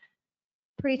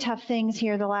pretty tough things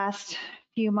here the last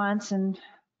few months and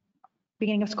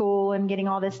beginning of school and getting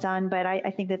all this done. But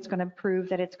I think that's going to prove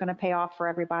that it's going to pay off for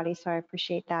everybody. So I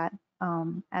appreciate that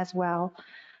as well.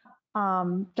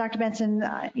 Dr. Benson,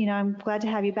 I'm glad to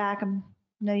have you back. I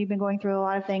know you've been going through a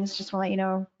lot of things. Just want to let you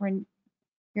know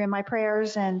you're in my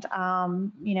prayers, and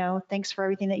thanks for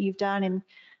everything that you've done. And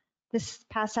this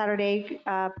past Saturday,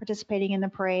 participating in the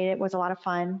parade, it was a lot of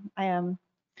fun. I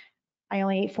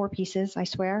only ate 4 pieces, I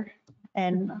swear,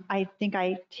 and I think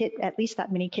I hit at least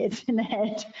that many kids in the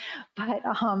head. But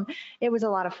it was a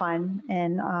lot of fun,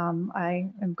 and I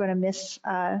am going to miss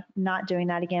not doing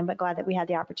that again. But glad that we had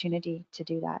the opportunity to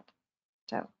do that.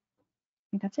 So I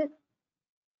think that's it.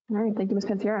 All right, thank you, Ms.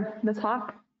 Pansiera. Ms.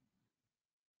 Hawk?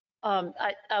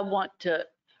 I want to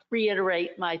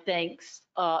reiterate my thanks.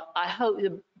 I hope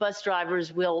the bus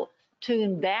drivers will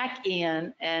tune back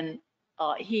in and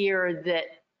hear that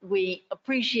we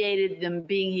appreciated them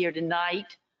being here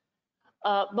tonight,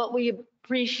 but we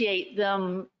appreciate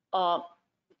them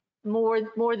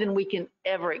more than we can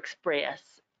ever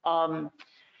express. And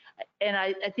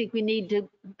I think we need to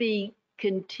be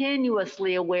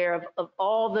continuously aware of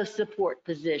all the support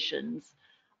positions,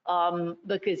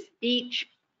 because each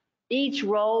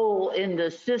role in the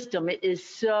system is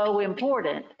so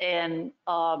important. And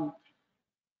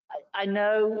I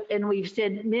know, and we've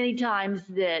said many times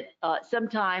that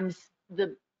sometimes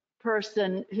the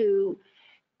person who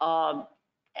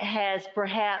has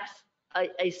perhaps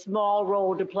a small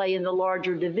role to play in the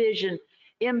larger division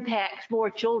impacts more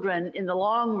children in the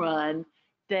long run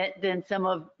than some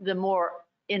of the more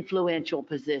influential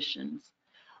positions.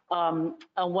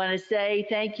 I want to say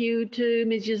thank you to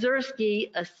Ms.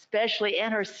 Yuzerski, especially,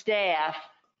 and her staff.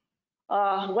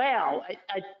 Wow,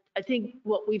 I think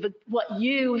what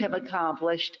you have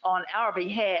accomplished on our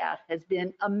behalf has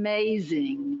been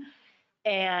amazing.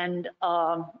 And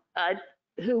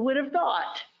who would have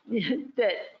thought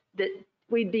that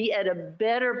we'd be at a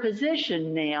better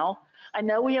position now? I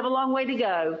know we have a long way to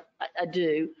go. I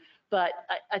do, but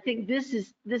I think this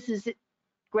is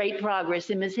great progress.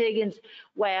 And Ms. Higgins,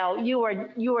 wow, you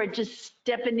are just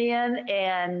stepping in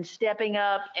and stepping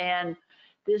up, and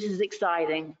this is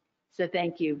exciting. So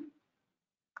thank you.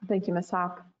 Thank you, Ms.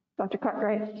 Hawk. Dr.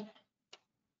 Cartwright?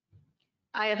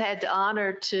 I have had the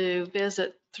honor to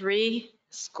visit 3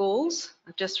 schools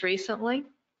just recently.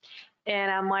 And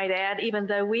I might add, even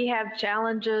though we have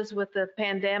challenges with the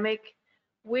pandemic,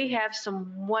 we have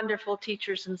some wonderful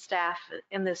teachers and staff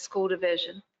in this school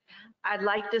division. I'd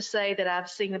like to say that I've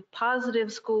seen a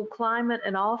positive school climate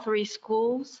in all 3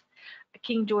 schools,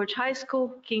 King George High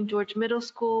School, King George Middle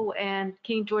School, and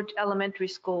King George Elementary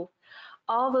School.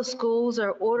 All the schools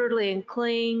are orderly and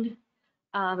clean.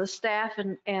 The staff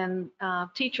and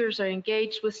teachers are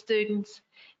engaged with students.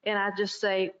 And I just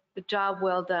say, the job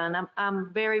well done.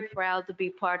 I'm very proud to be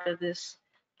part of this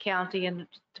county and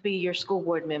to be your school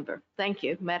board member. Thank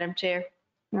you, Madam Chair.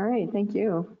 All right, thank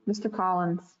you. Mr.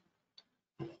 Collins?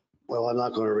 Well, I'm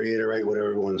not going to reiterate what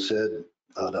everyone said.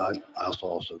 I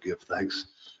also give thanks.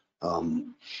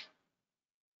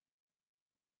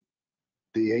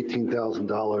 The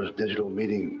 $18,000 digital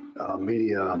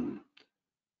media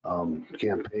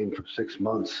campaign for 6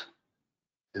 months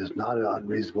is not an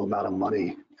unreasonable amount of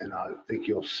money, and I think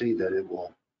you'll see that it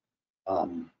will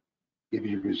give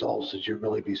you results that you'll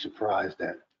really be surprised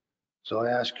at. So I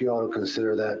ask you all to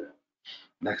consider that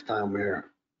next time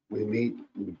we meet.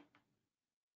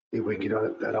 If we can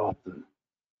get that off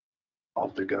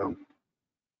the go.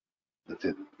 That's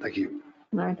it. Thank you.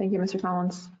 All right, thank you, Mr.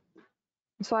 Collins.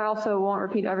 So I also won't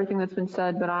repeat everything that's been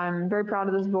said, but I'm very proud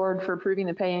of this board for approving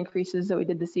the pay increases that we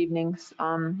did this evening,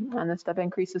 and the step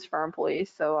increases for our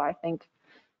employees. So I think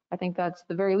that's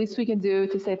the very least we can do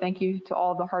to say thank you to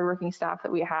all the hardworking staff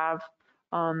that we have.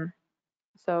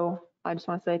 So I just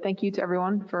want to say thank you to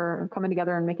everyone for coming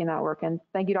together and making that work. And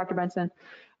thank you, Dr. Benson,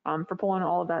 for pulling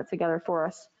all of that together for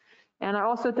us. And I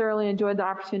also thoroughly enjoyed the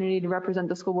opportunity to represent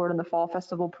the school board in the Fall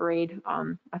Festival Parade.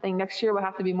 I think next year we'll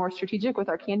have to be more strategic with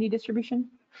our candy distribution.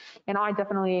 And I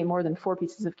definitely ate more than 4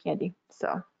 pieces of candy.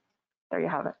 So there you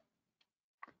have it.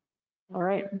 All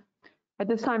right. At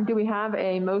this time, do we have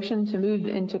a motion to move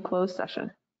into closed session?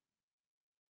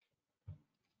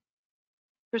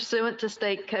 Pursuant to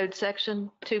State Code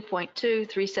Section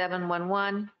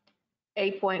 2.23711,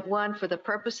 8.1, for the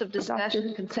purpose of discussion,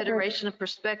 Dr. consideration of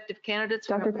prospective candidates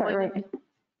for Dr. employment. Cutright,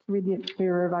 read the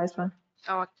revised one.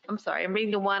 Oh, I'm sorry, I'm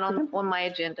reading the one on my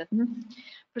agenda.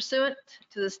 Pursuant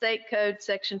to the State Code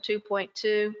Section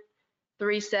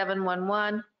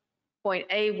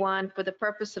 2.23711.A1, for the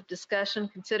purpose of discussion,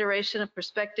 consideration of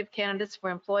prospective candidates for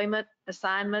employment,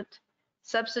 assignment,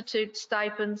 substitute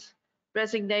stipends,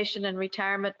 resignation, and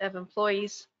retirement of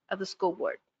employees of the school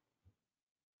board.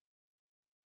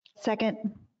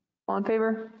 Second. All in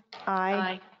favor?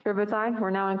 Aye. Chair votes aye.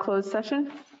 We're now in closed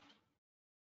session.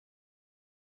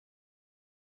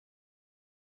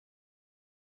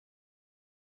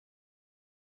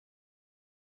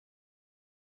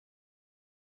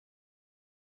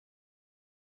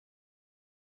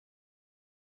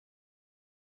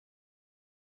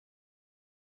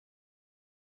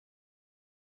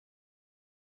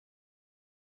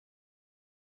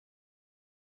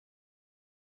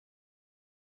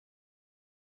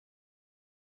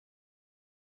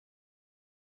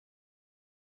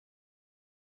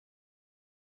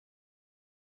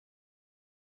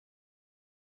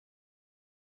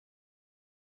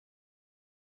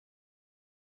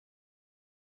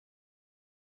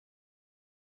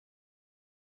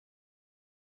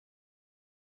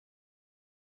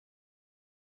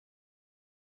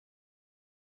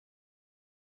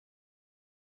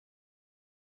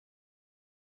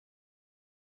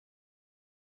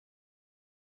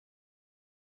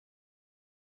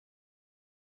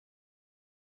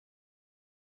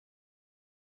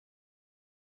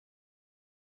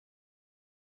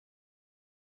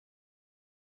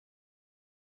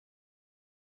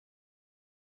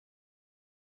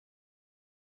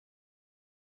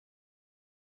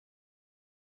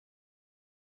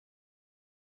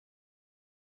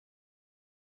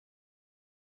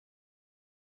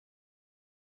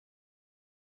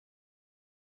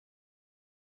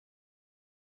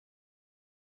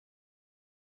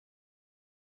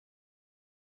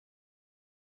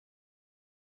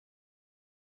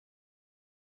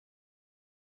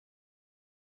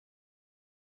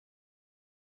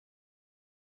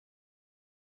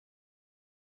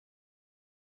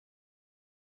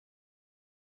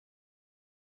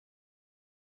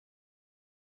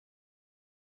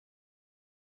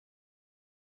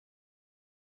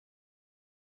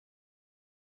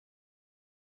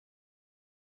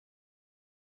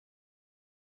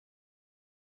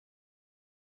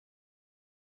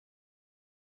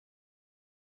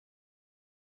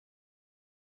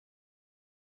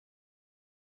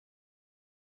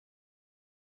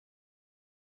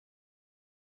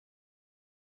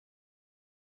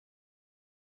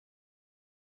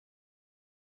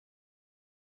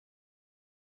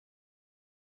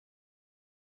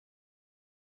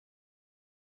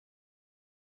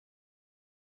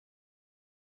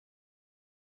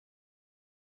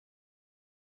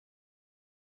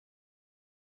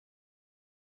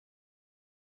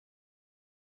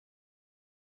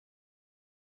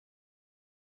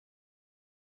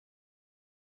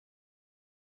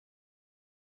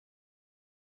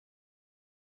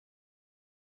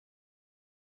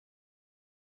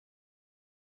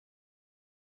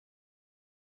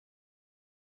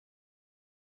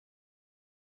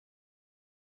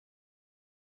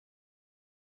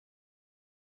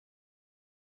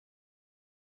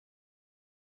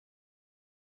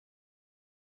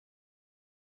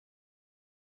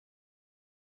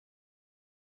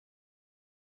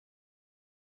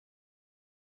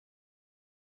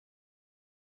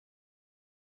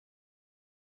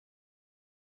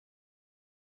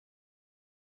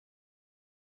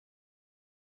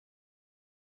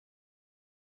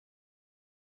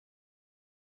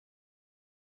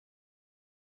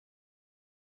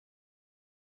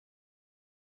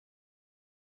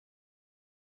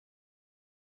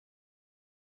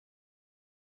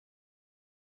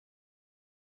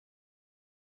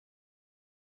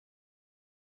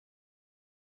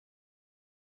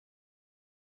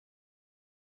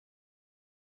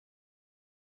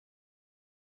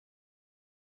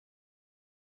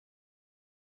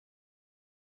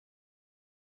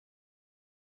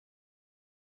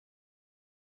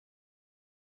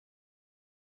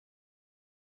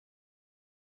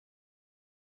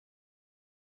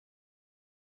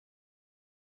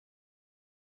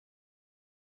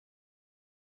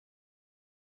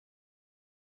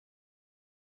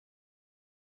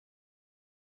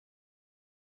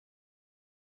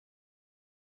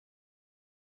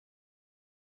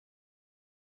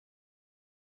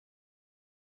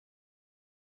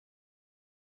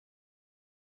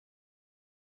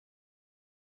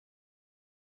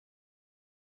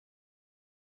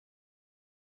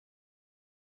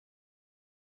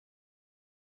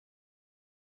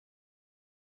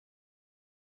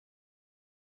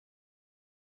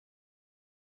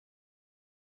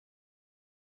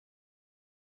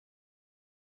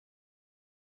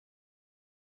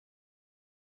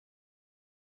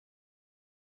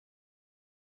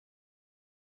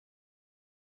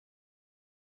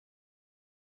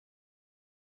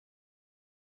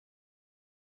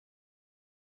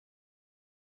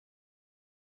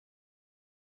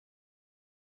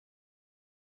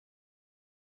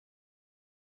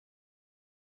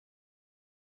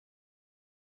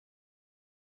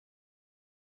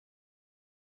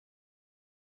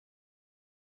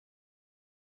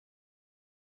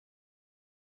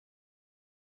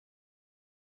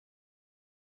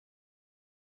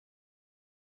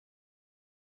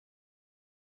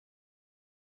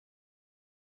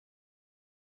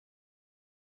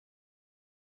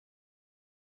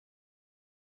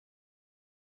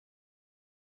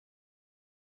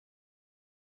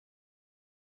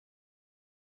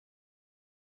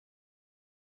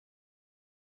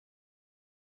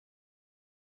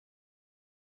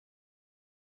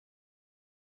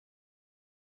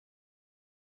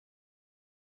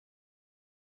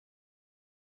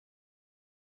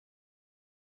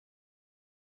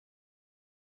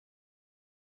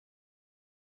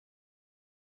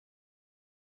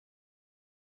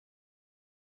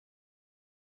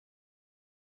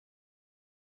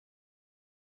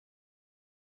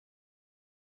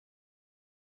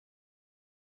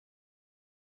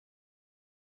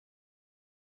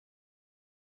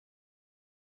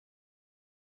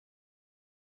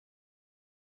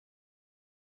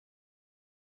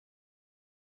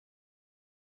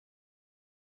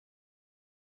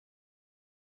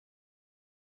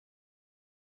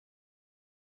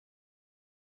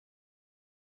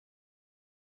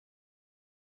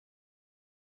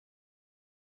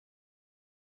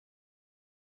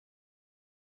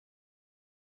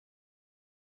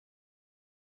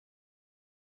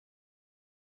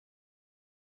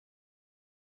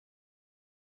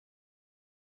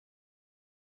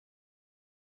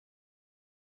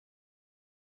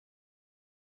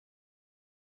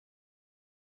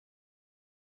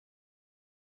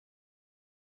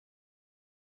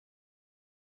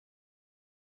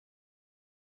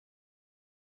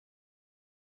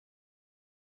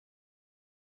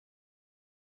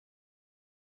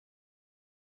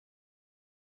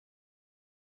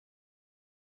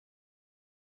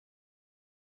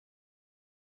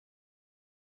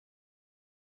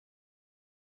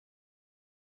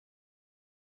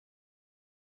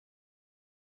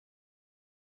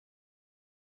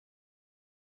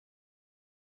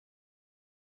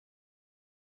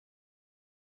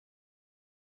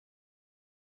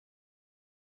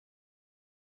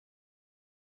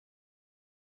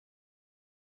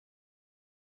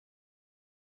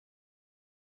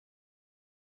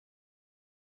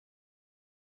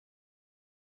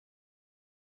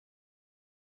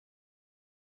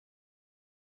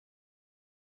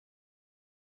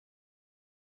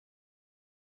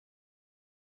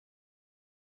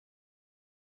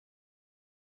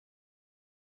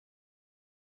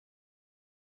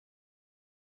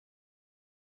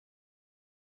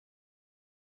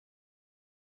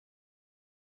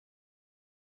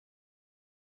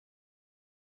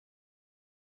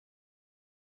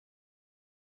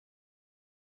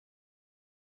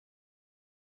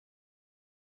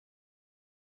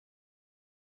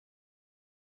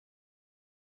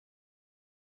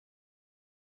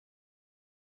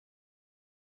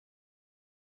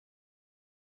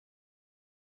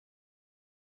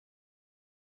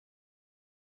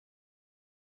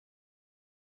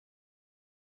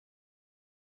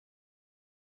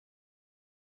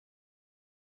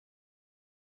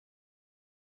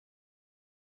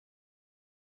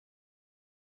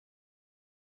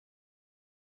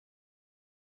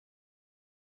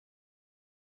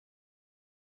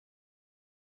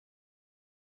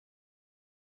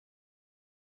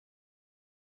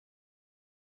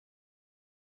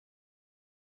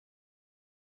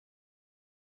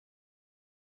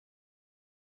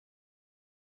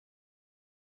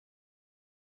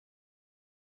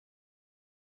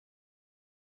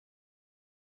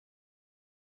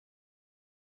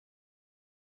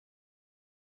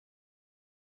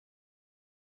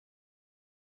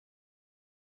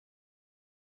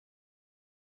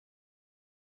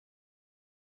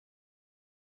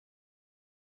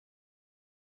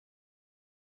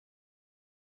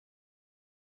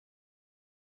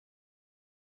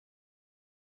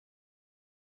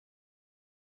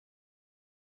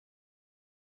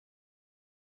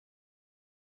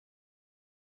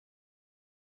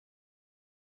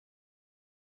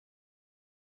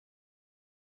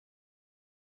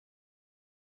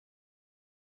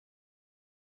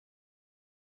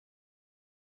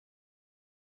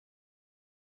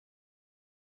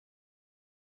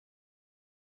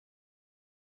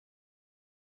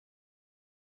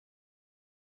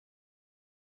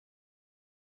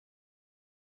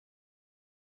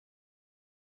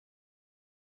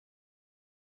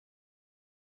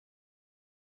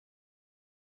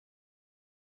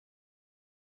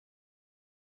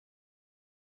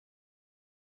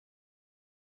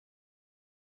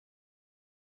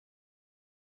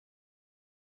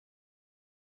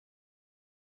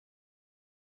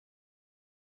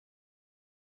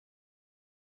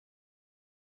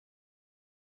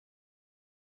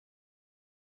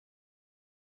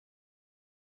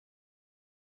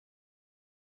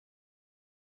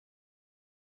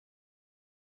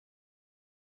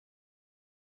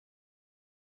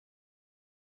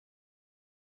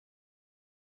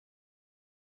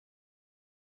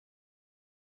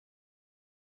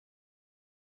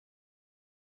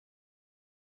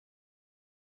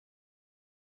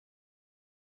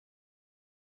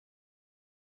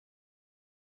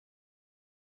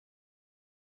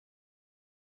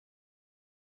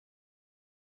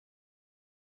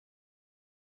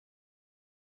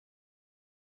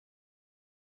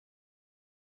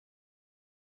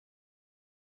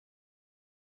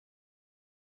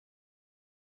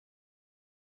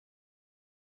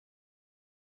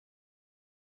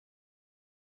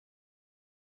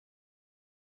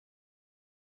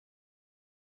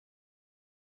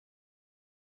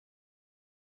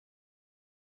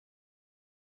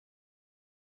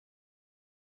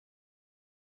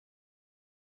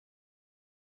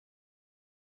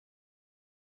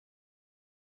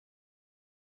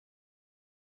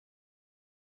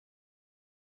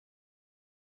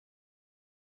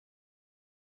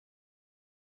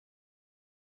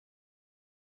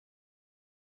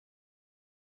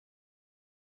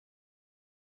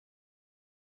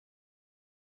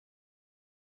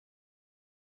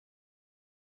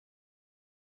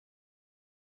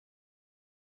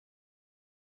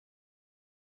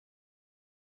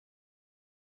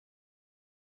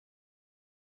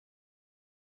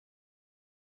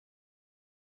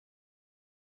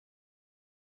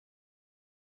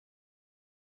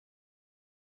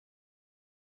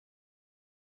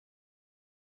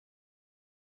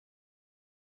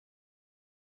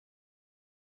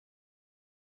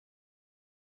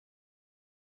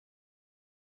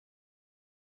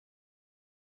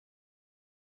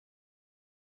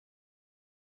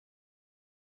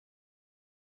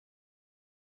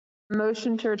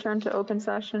 Motion to return to open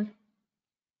session.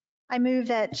 I move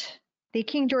that the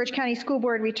King George County School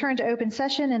Board return to open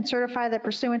session and certify that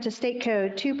pursuant to State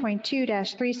Code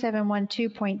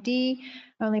 2.2-3712.d,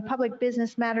 only public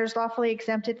business matters lawfully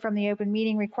exempted from the open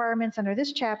meeting requirements under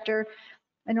this chapter,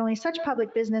 and only such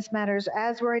public business matters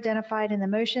as were identified in the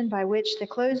motion by which the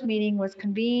closed meeting was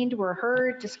convened were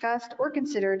heard, discussed, or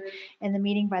considered in the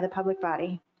meeting by the public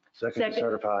body. Second,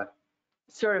 certify.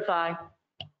 Certify.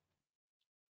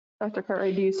 Dr.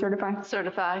 Cartwright, do you certify?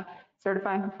 Certify.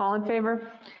 Certify. All in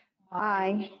favor?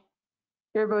 Aye.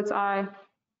 Chair votes aye.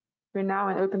 We're now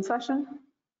in open session. Do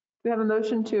we have a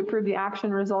motion to approve the action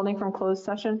resulting from closed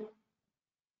session?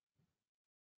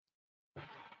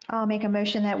 I'll make a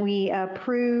motion that we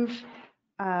approve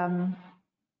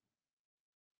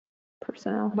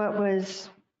Personnel. what was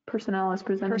Personnel as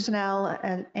presented. personnel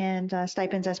and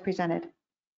stipends as presented.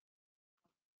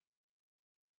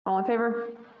 All in favor?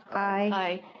 Aye.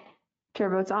 Aye. Chair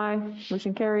votes aye.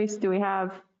 Motion carries. Do we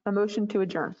have a motion to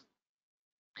adjourn?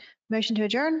 Motion to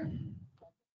adjourn?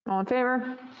 All in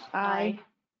favor? Aye.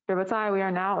 Chair votes aye. We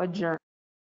are now adjourned.